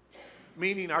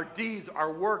 Meaning our deeds,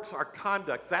 our works, our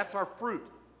conduct. That's our fruit.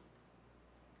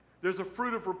 There's a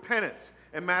fruit of repentance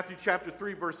in Matthew chapter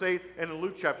 3, verse 8, and in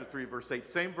Luke chapter 3, verse 8.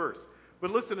 Same verse. But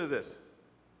listen to this.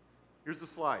 Here's the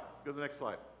slide. Go to the next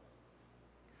slide.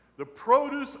 The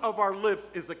produce of our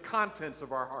lips is the contents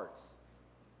of our hearts.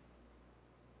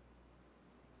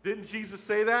 Didn't Jesus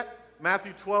say that?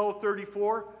 Matthew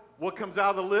 12:34. What comes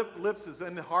out of the lips is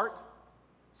in the heart.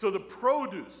 So the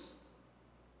produce,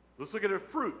 let's look at the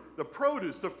fruit. The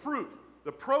produce, the fruit,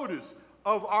 the produce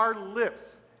of our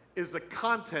lips is the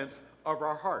contents of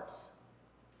our hearts.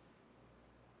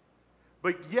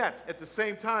 But yet, at the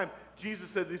same time, Jesus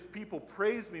said, these people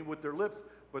praise me with their lips,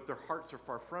 but their hearts are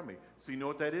far from me. So you know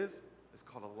what that is? It's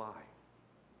called a lie.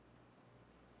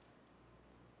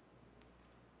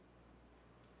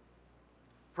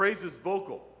 Praise is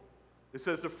vocal. It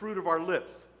says the fruit of our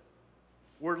lips.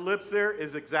 Word lips there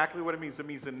is exactly what it means. It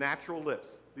means the natural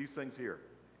lips, these things here.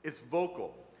 It's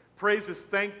vocal. Praise is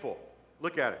thankful.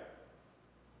 Look at it.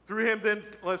 Through him, then,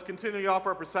 let's continually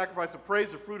offer up a sacrifice of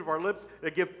praise, the fruit of our lips,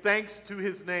 that give thanks to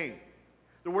his name.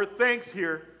 The word thanks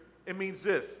here, it means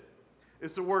this.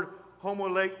 It's the word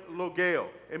homologeo.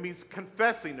 It means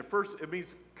confessing. It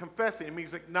means confessing. It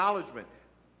means acknowledgement.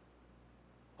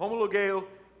 Homologeo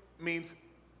means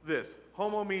this.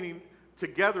 Homo meaning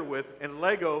together with, and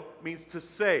lego means to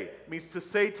say. It means to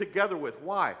say together with.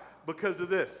 Why? Because of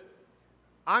this.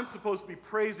 I'm supposed to be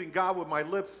praising God with my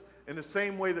lips in the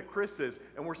same way that Chris is,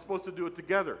 and we're supposed to do it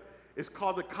together. It's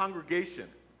called the congregation.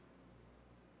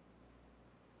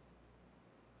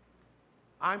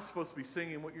 I'm supposed to be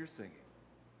singing what you're singing,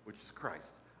 which is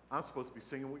Christ. I'm supposed to be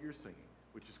singing what you're singing,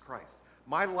 which is Christ.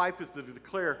 My life is to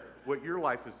declare what your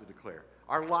life is to declare.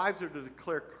 Our lives are to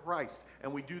declare Christ,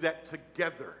 and we do that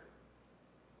together.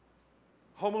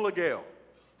 Homologeo,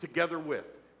 together with,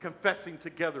 confessing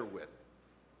together with.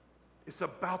 It's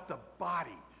about the body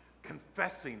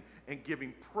confessing and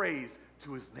giving praise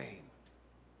to his name.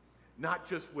 Not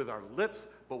just with our lips,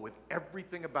 but with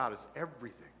everything about us,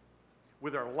 everything.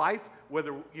 With our life,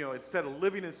 whether, instead of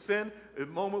living in sin, the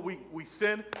moment we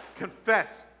sin,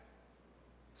 confess.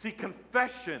 See,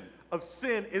 confession of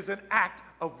sin is an act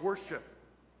of worship.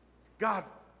 God,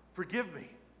 forgive me.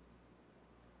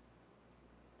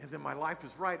 And then my life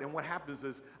is right. And what happens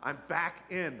is I'm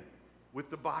back in with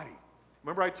the body.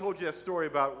 Remember I told you that story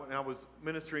about when I was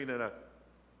ministering in a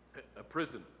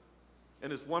prison.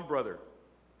 And this one brother,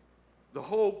 the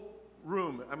whole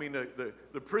room,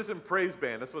 the prison praise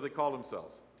band, that's what they call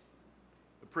themselves.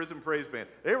 The prison praise band.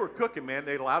 They were cooking, man.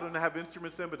 They allowed them to have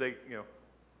instruments in, but they,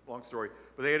 long story.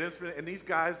 But they had instruments, and these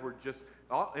guys were just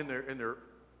all in their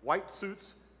white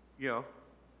suits,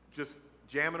 just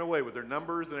jamming away with their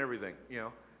numbers and everything,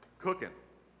 cooking.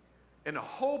 And the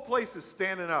whole place is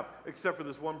standing up except for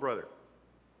this one brother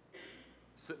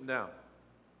sitting down.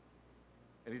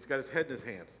 And he's got his head in his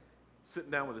hands,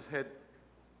 sitting down with his head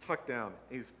tucked down.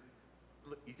 You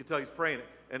can tell he's praying.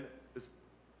 And his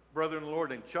brother in the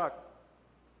Lord named Chuck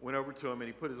went over to him and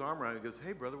he put his arm around him. He goes,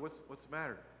 "Hey, brother, what's the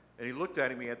matter?" And he looked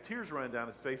at him. He had tears running down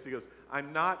his face. He goes,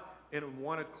 "I'm not in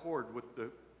one accord with the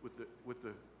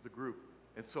group,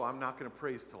 and so I'm not going to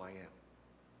praise till I am."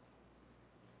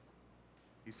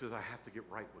 He says, "I have to get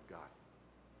right with God."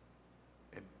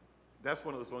 And that's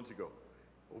one of those ones you go,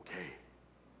 okay.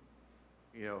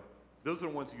 Those are the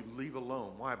ones you leave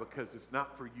alone. Why? Because it's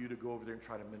not for you to go over there and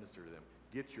try to minister to them.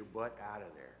 Get your butt out of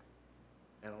there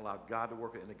and allow God to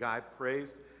work it. And the guy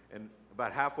praised, and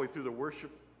about halfway through the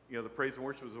worship, the praise and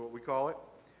worship is what we call it,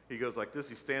 he goes like this.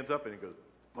 He stands up and he goes,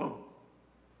 boom.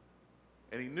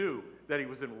 And he knew that he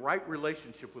was in right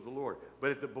relationship with the Lord.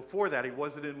 But before that, he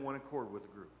wasn't in one accord with the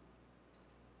group.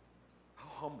 How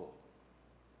humble.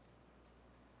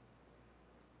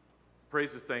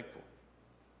 Praise is thankful.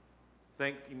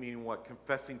 Thank you mean what?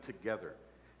 Confessing together.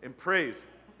 In praise,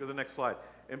 go to the next slide.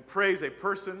 In praise, a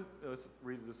person, let's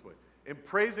read it this way. In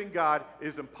praising God, it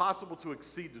is impossible to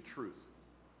exceed the truth.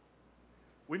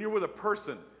 When you're with a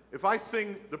person, if I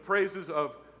sing the praises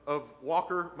of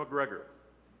Walker McGregor,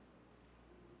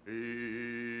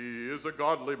 he is a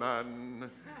godly man,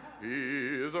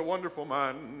 he is a wonderful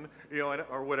man,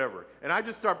 or whatever, and I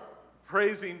just start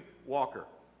praising Walker,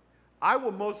 I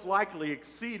will most likely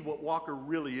exceed what Walker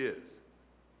really is.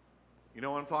 You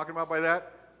know what I'm talking about by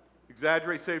that?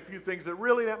 Exaggerate, say a few things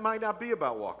that might not be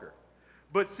about Walker.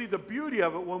 But see, the beauty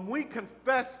of it, when we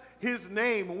confess his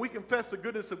name, when we confess the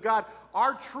goodness of God,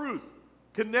 our truth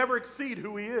can never exceed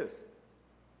who he is.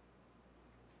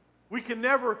 We can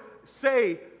never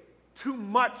say too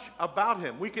much about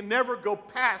him. We can never go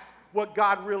past what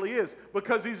God really is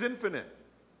because he's infinite.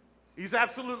 He's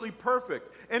absolutely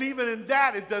perfect. And even in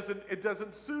that, it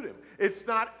doesn't suit him. It's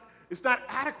not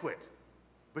adequate.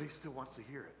 But he still wants to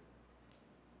hear it.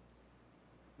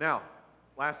 Now,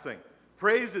 last thing.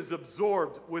 Praise is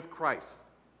absorbed with Christ.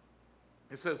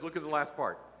 It says, look at the last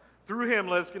part. Through him,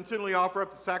 let us continually offer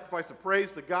up the sacrifice of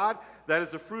praise to God. That is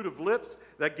the fruit of lips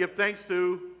that give thanks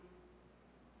to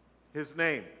his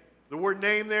name. The word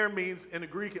name there means, in the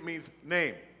Greek, it means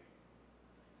name.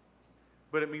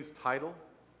 But it means title,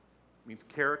 it means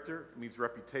character, it means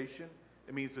reputation,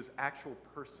 it means this actual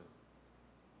person.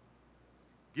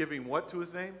 Giving what to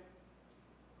his name?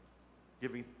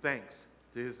 Giving thanks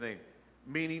to his name.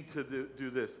 Meaning to do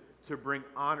this, to bring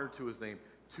honor to his name,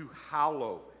 to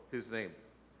hallow his name.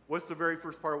 What's the very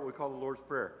first part of what we call the Lord's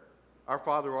Prayer? Our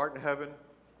Father who art in heaven,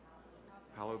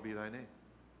 hallowed be thy name.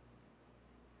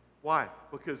 Why?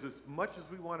 Because as much as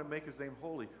we want to make his name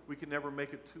holy, we can never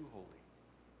make it too holy.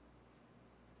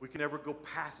 We can never go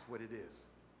past what it is.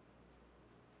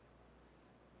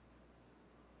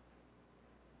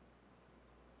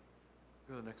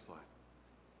 Go to the next slide.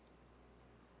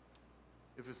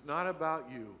 If it's not about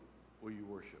you, will you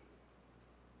worship?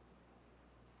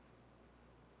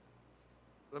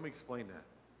 Let me explain that.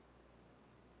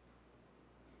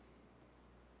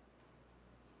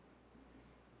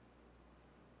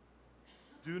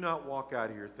 Do not walk out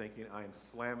of here thinking I am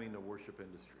slamming the worship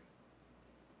industry.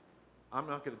 I'm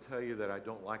not going to tell you that I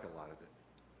don't like a lot of it.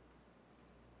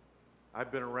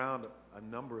 I've been around a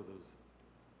number of those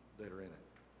that are in it.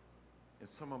 And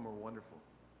some of them are wonderful.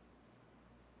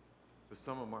 But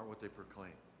some of them aren't what they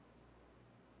proclaim.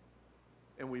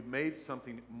 And we've made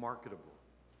something marketable.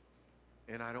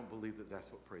 And I don't believe that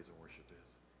that's what praise and worship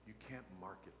is. You can't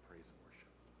market praise and worship.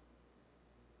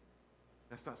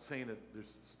 That's not saying that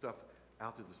there's stuff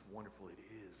out there that's wonderful. It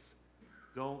is.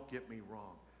 Don't get me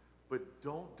wrong. But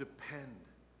don't depend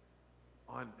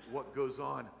on what goes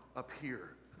on up here.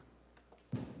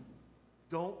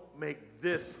 Don't make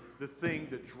this the thing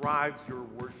that drives your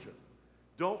worship.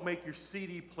 Don't make your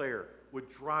CD player what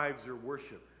drives your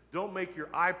worship. Don't make your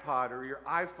iPod or your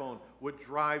iPhone what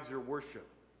drives your worship.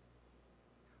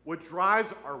 What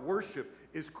drives our worship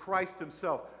is Christ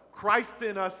himself. Christ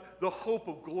in us, the hope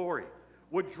of glory.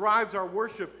 What drives our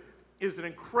worship is an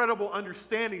incredible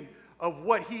understanding of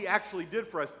what he actually did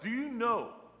for us. Do you know,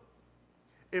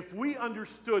 if we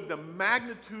understood the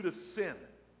magnitude of sin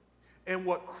and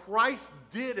what Christ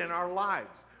did in our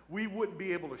lives, we wouldn't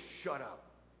be able to shut up.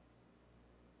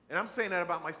 And I'm saying that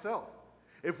about myself.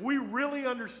 If we really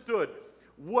understood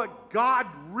what God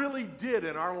really did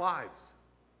in our lives,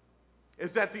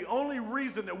 is that the only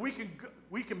reason that we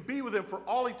can be with him for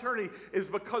all eternity is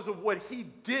because of what he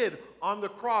did on the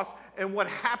cross and what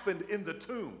happened in the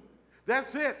tomb.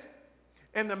 That's it.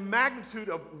 And the magnitude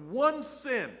of one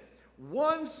sin,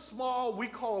 one small, we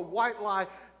call a white lie,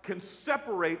 can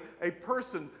separate a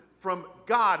person from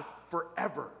God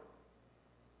forever.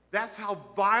 That's how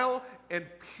vile and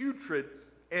putrid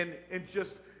and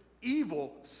just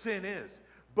evil sin is.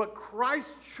 But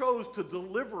Christ chose to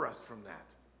deliver us from that.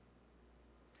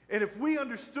 And if we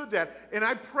understood that, and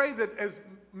I pray that as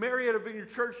Marietta Vineyard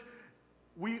Church,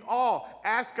 we all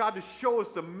ask God to show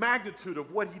us the magnitude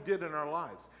of what he did in our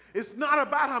lives. It's not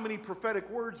about how many prophetic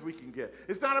words we can get.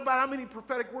 It's not about how many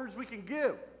prophetic words we can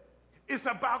give. It's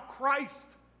about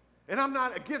Christ. And I'm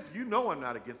not against, you know I'm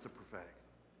not against the prophetic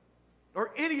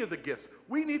or any of the gifts.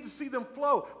 We need to see them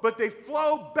flow, but they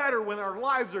flow better when our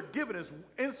lives are given as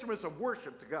instruments of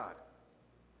worship to God.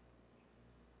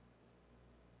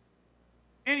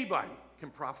 Anybody can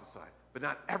prophesy, but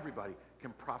not everybody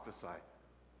can prophesy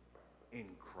in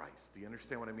Christ. Do you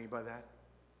understand what I mean by that?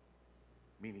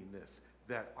 Meaning this,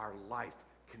 that our life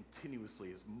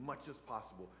continuously, as much as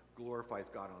possible, glorifies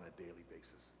God on a daily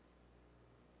basis.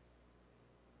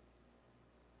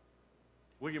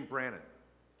 William Branham,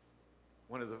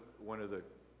 one of the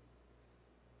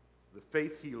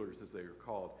faith healers, as they were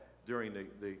called, during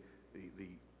the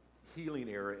healing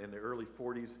era in the early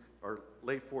 40s or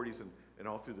late 40s and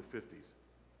all through the 50s.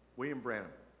 William Branham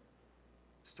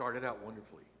started out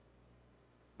wonderfully,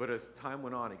 but as time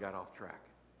went on, he got off track.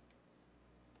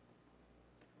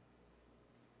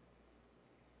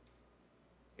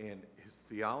 And his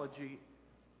theology,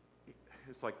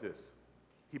 it's like this.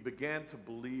 He began to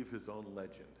believe his own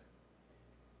legend.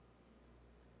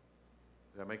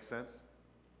 Does that make sense?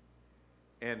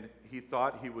 And he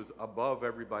thought he was above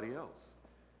everybody else.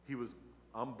 He was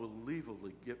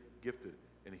unbelievably gifted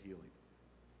in healing.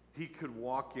 He could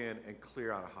walk in and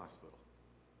clear out a hospital.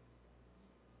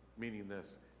 Meaning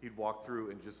this, he'd walk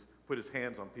through and just put his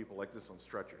hands on people like this on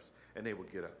stretchers, and they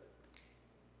would get up.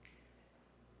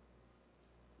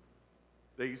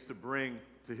 They used to bring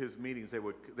to his meetings, they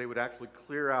would actually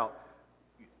clear out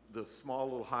the small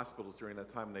little hospitals during that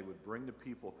time, and they would bring the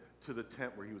people to the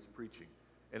tent where he was preaching.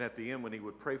 And at the end, when he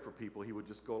would pray for people, he would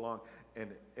just go along,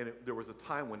 and there was a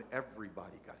time when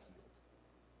everybody got healed.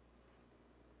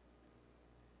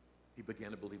 he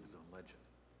began to believe his own legend.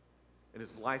 And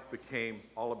his life became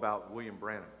all about William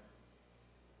Branham.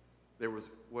 There was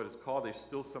what is called, there's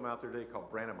still some out there today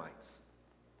called Branhamites,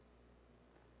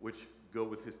 which go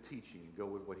with his teaching and go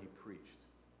with what he preached.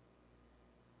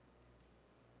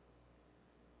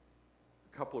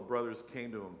 A couple of brothers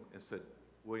came to him and said,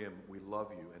 William, we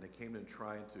love you. And they came to him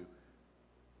trying to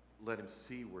let him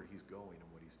see where he's going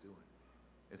and what he's doing.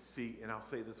 And see, and I'll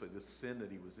say it this way, the sin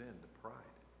that he was in, the pride.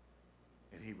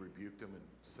 And he rebuked them and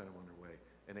sent them on their way.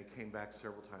 And they came back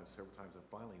several times. And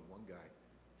finally, one guy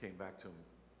came back to him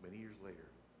many years later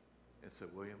and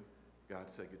said, William, God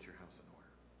said, get your house in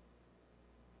order.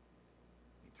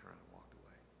 He turned and walked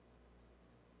away.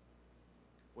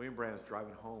 William Branham's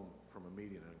driving home from a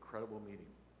meeting, an incredible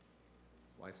meeting.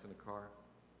 His wife's in the car.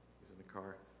 He's in the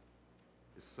car.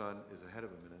 His son is ahead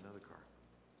of him in another car.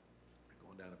 They're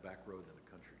going down a back road in the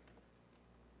country.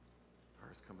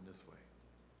 Car's coming this way.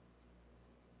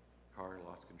 Car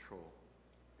lost control.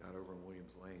 Got over in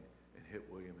William's lane and hit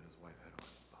William and his wife head on.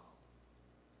 Boom.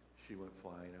 She went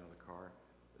flying out of the car.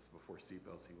 This is before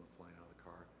seatbelts. He went flying out of the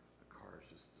car. The car is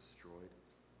just destroyed.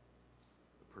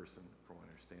 The person, from what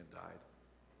I understand, died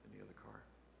in the other car.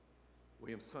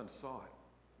 William's son saw it.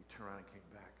 He turned around and came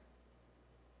back.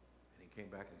 And he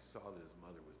came back and he saw that his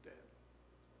mother was dead.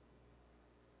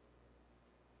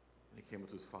 And he came up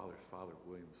to his father. His father,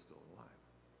 William, was still alive.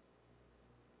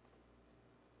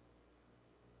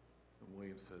 And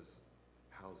William says,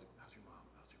 how's your mom?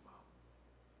 How's your mom?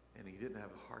 And he didn't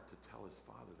have the heart to tell his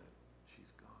father that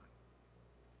she's gone.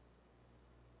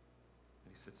 And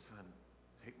he said, son,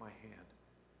 take my hand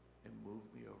and move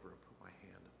me over and put my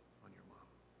hand on your mom.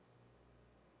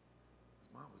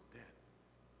 His mom was dead.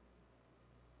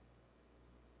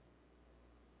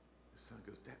 His son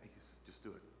goes, Dad, he says, just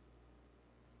do it.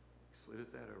 He slid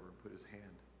his dad over and put his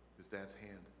dad's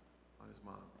hand on his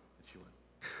mom. And she went,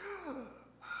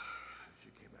 she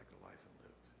came back to life and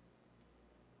lived.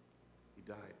 He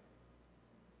died.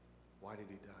 Why did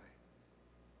he die?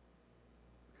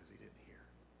 Because he didn't hear.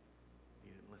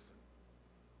 He didn't listen.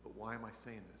 But why am I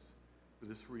saying this? For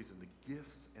this reason, the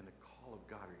gifts and the call of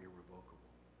God are irrevocable.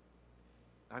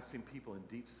 I've seen people in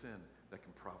deep sin that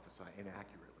can prophesy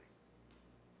inaccurately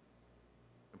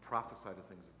and prophesy the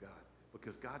things of God,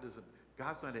 because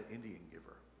God's not an Indian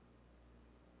giver.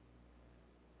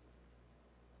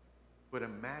 But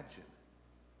imagine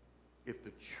if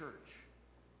the church,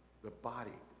 the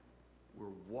body, were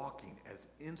walking as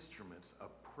instruments of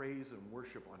praise and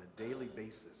worship on a daily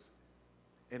basis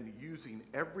and using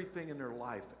everything in their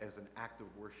life as an act of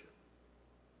worship.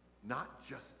 Not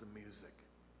just the music,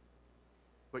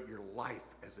 but your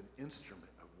life as an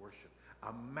instrument of worship.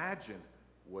 Imagine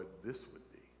what this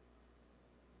would be.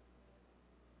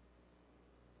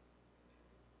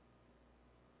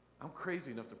 I'm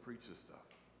crazy enough to preach this stuff.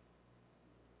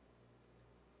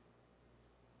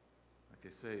 Like they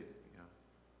say, you know,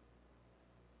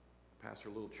 I pastor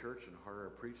a little church, and the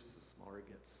harder I preach, the smaller it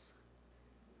gets.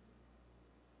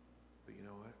 But you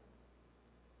know what?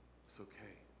 It's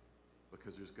okay,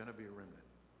 because there's going to be a remnant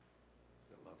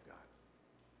that love God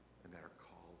and that are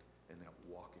called and that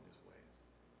walk in his ways.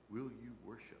 Will you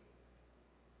worship?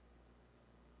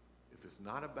 If it's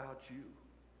not about you,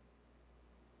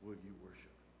 will you worship?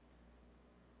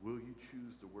 Will you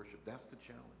choose to worship? That's the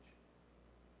challenge.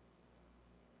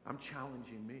 I'm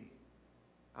challenging me.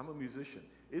 I'm a musician.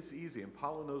 It's easy, and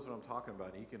Paulo knows what I'm talking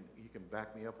about. He can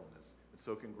back me up on this, and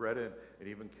so can Greta and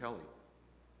even Kelly.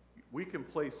 We can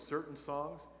play certain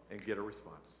songs and get a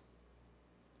response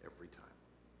every time.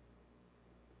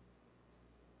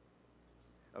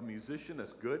 A musician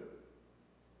that's good,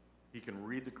 he can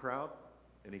read the crowd,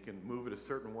 and he can move it a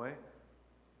certain way,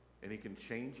 and he can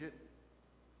change it.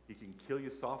 He can kill you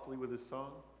softly with his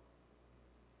song.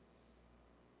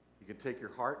 He can take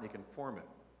your heart and he can form it.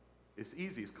 It's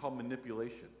easy. It's called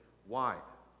manipulation. Why?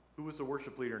 Who was the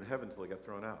worship leader in heaven until he got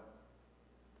thrown out?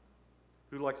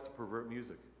 Who likes to pervert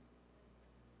music?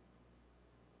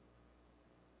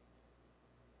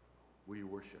 Will you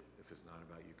worship if it's not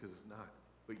about you? Because it's not.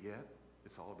 But yet,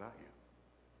 it's all about you.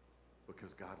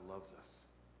 Because God loves us.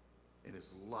 And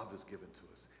his love is given to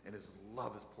us. And his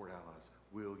love is poured out on us.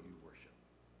 Will you worship?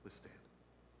 Let's stand.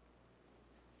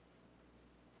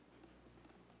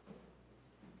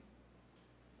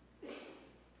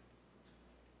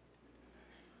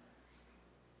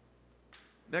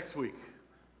 Next week,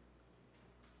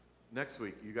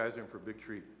 you guys are in for a big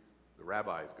treat. The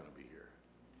rabbi is going to be here.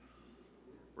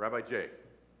 Rabbi Jay.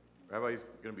 Rabbi's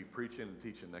going to be preaching and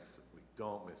teaching next week.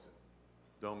 Don't miss it.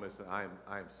 Don't miss it. I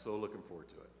am so looking forward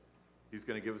to it. He's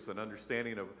going to give us an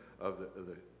understanding of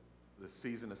the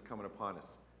season that's coming upon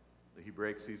us, the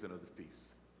Hebraic season of the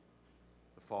feast.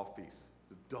 fall feast.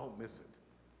 So don't miss it.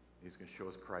 He's going to show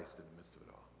us Christ in the midst of it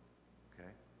all.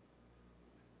 Okay?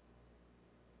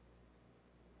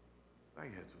 Bow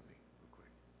your heads with me real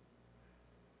quick.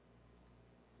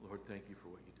 Lord, thank you for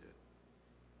what you did.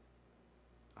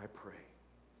 I pray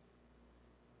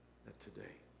that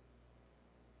today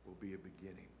will be a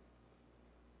beginning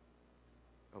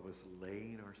of us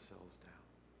laying ourselves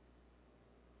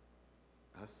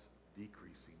down, us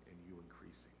decreasing and you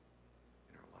increasing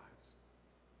in our lives.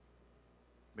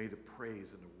 May the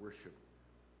praise and the worship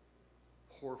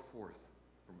pour forth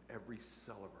from every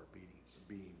cell of our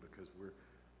being because we're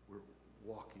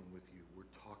walking with you, we're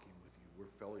talking with you,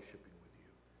 we're fellowshipping with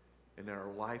you, and that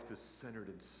our life is centered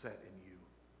and set in you.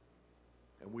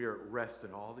 And we are at rest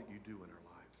in all that you do in our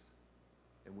lives,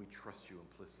 and we trust you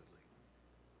implicitly.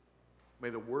 May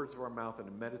the words of our mouth and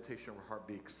the meditation of our heart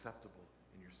be acceptable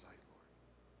in your sight, Lord.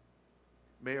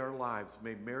 May our lives,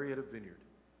 may Marietta Vineyard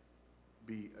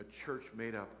be a church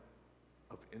made up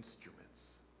of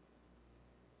instruments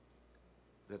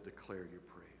that declare your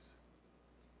praise.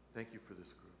 Thank you for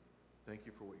this group. Thank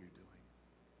you for what you're doing.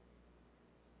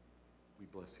 We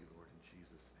bless you, Lord, in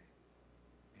Jesus'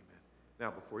 name. Amen.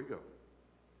 Now, before you go,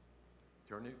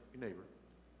 turn to your neighbor.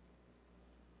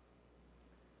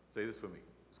 Say this with me.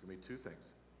 There's going to be two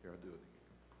things. Here, I'll do it.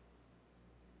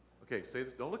 Okay, say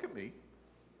this. Don't look at me.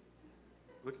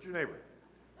 Look at your neighbor.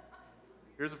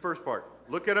 Here's the first part.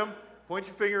 Look at him. Point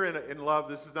your finger in love.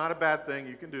 This is not a bad thing.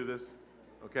 You can do this.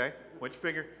 Okay? Point your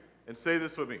finger and say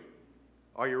this with me.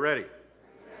 Are you ready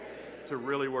to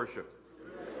really worship?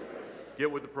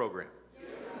 Get with the program.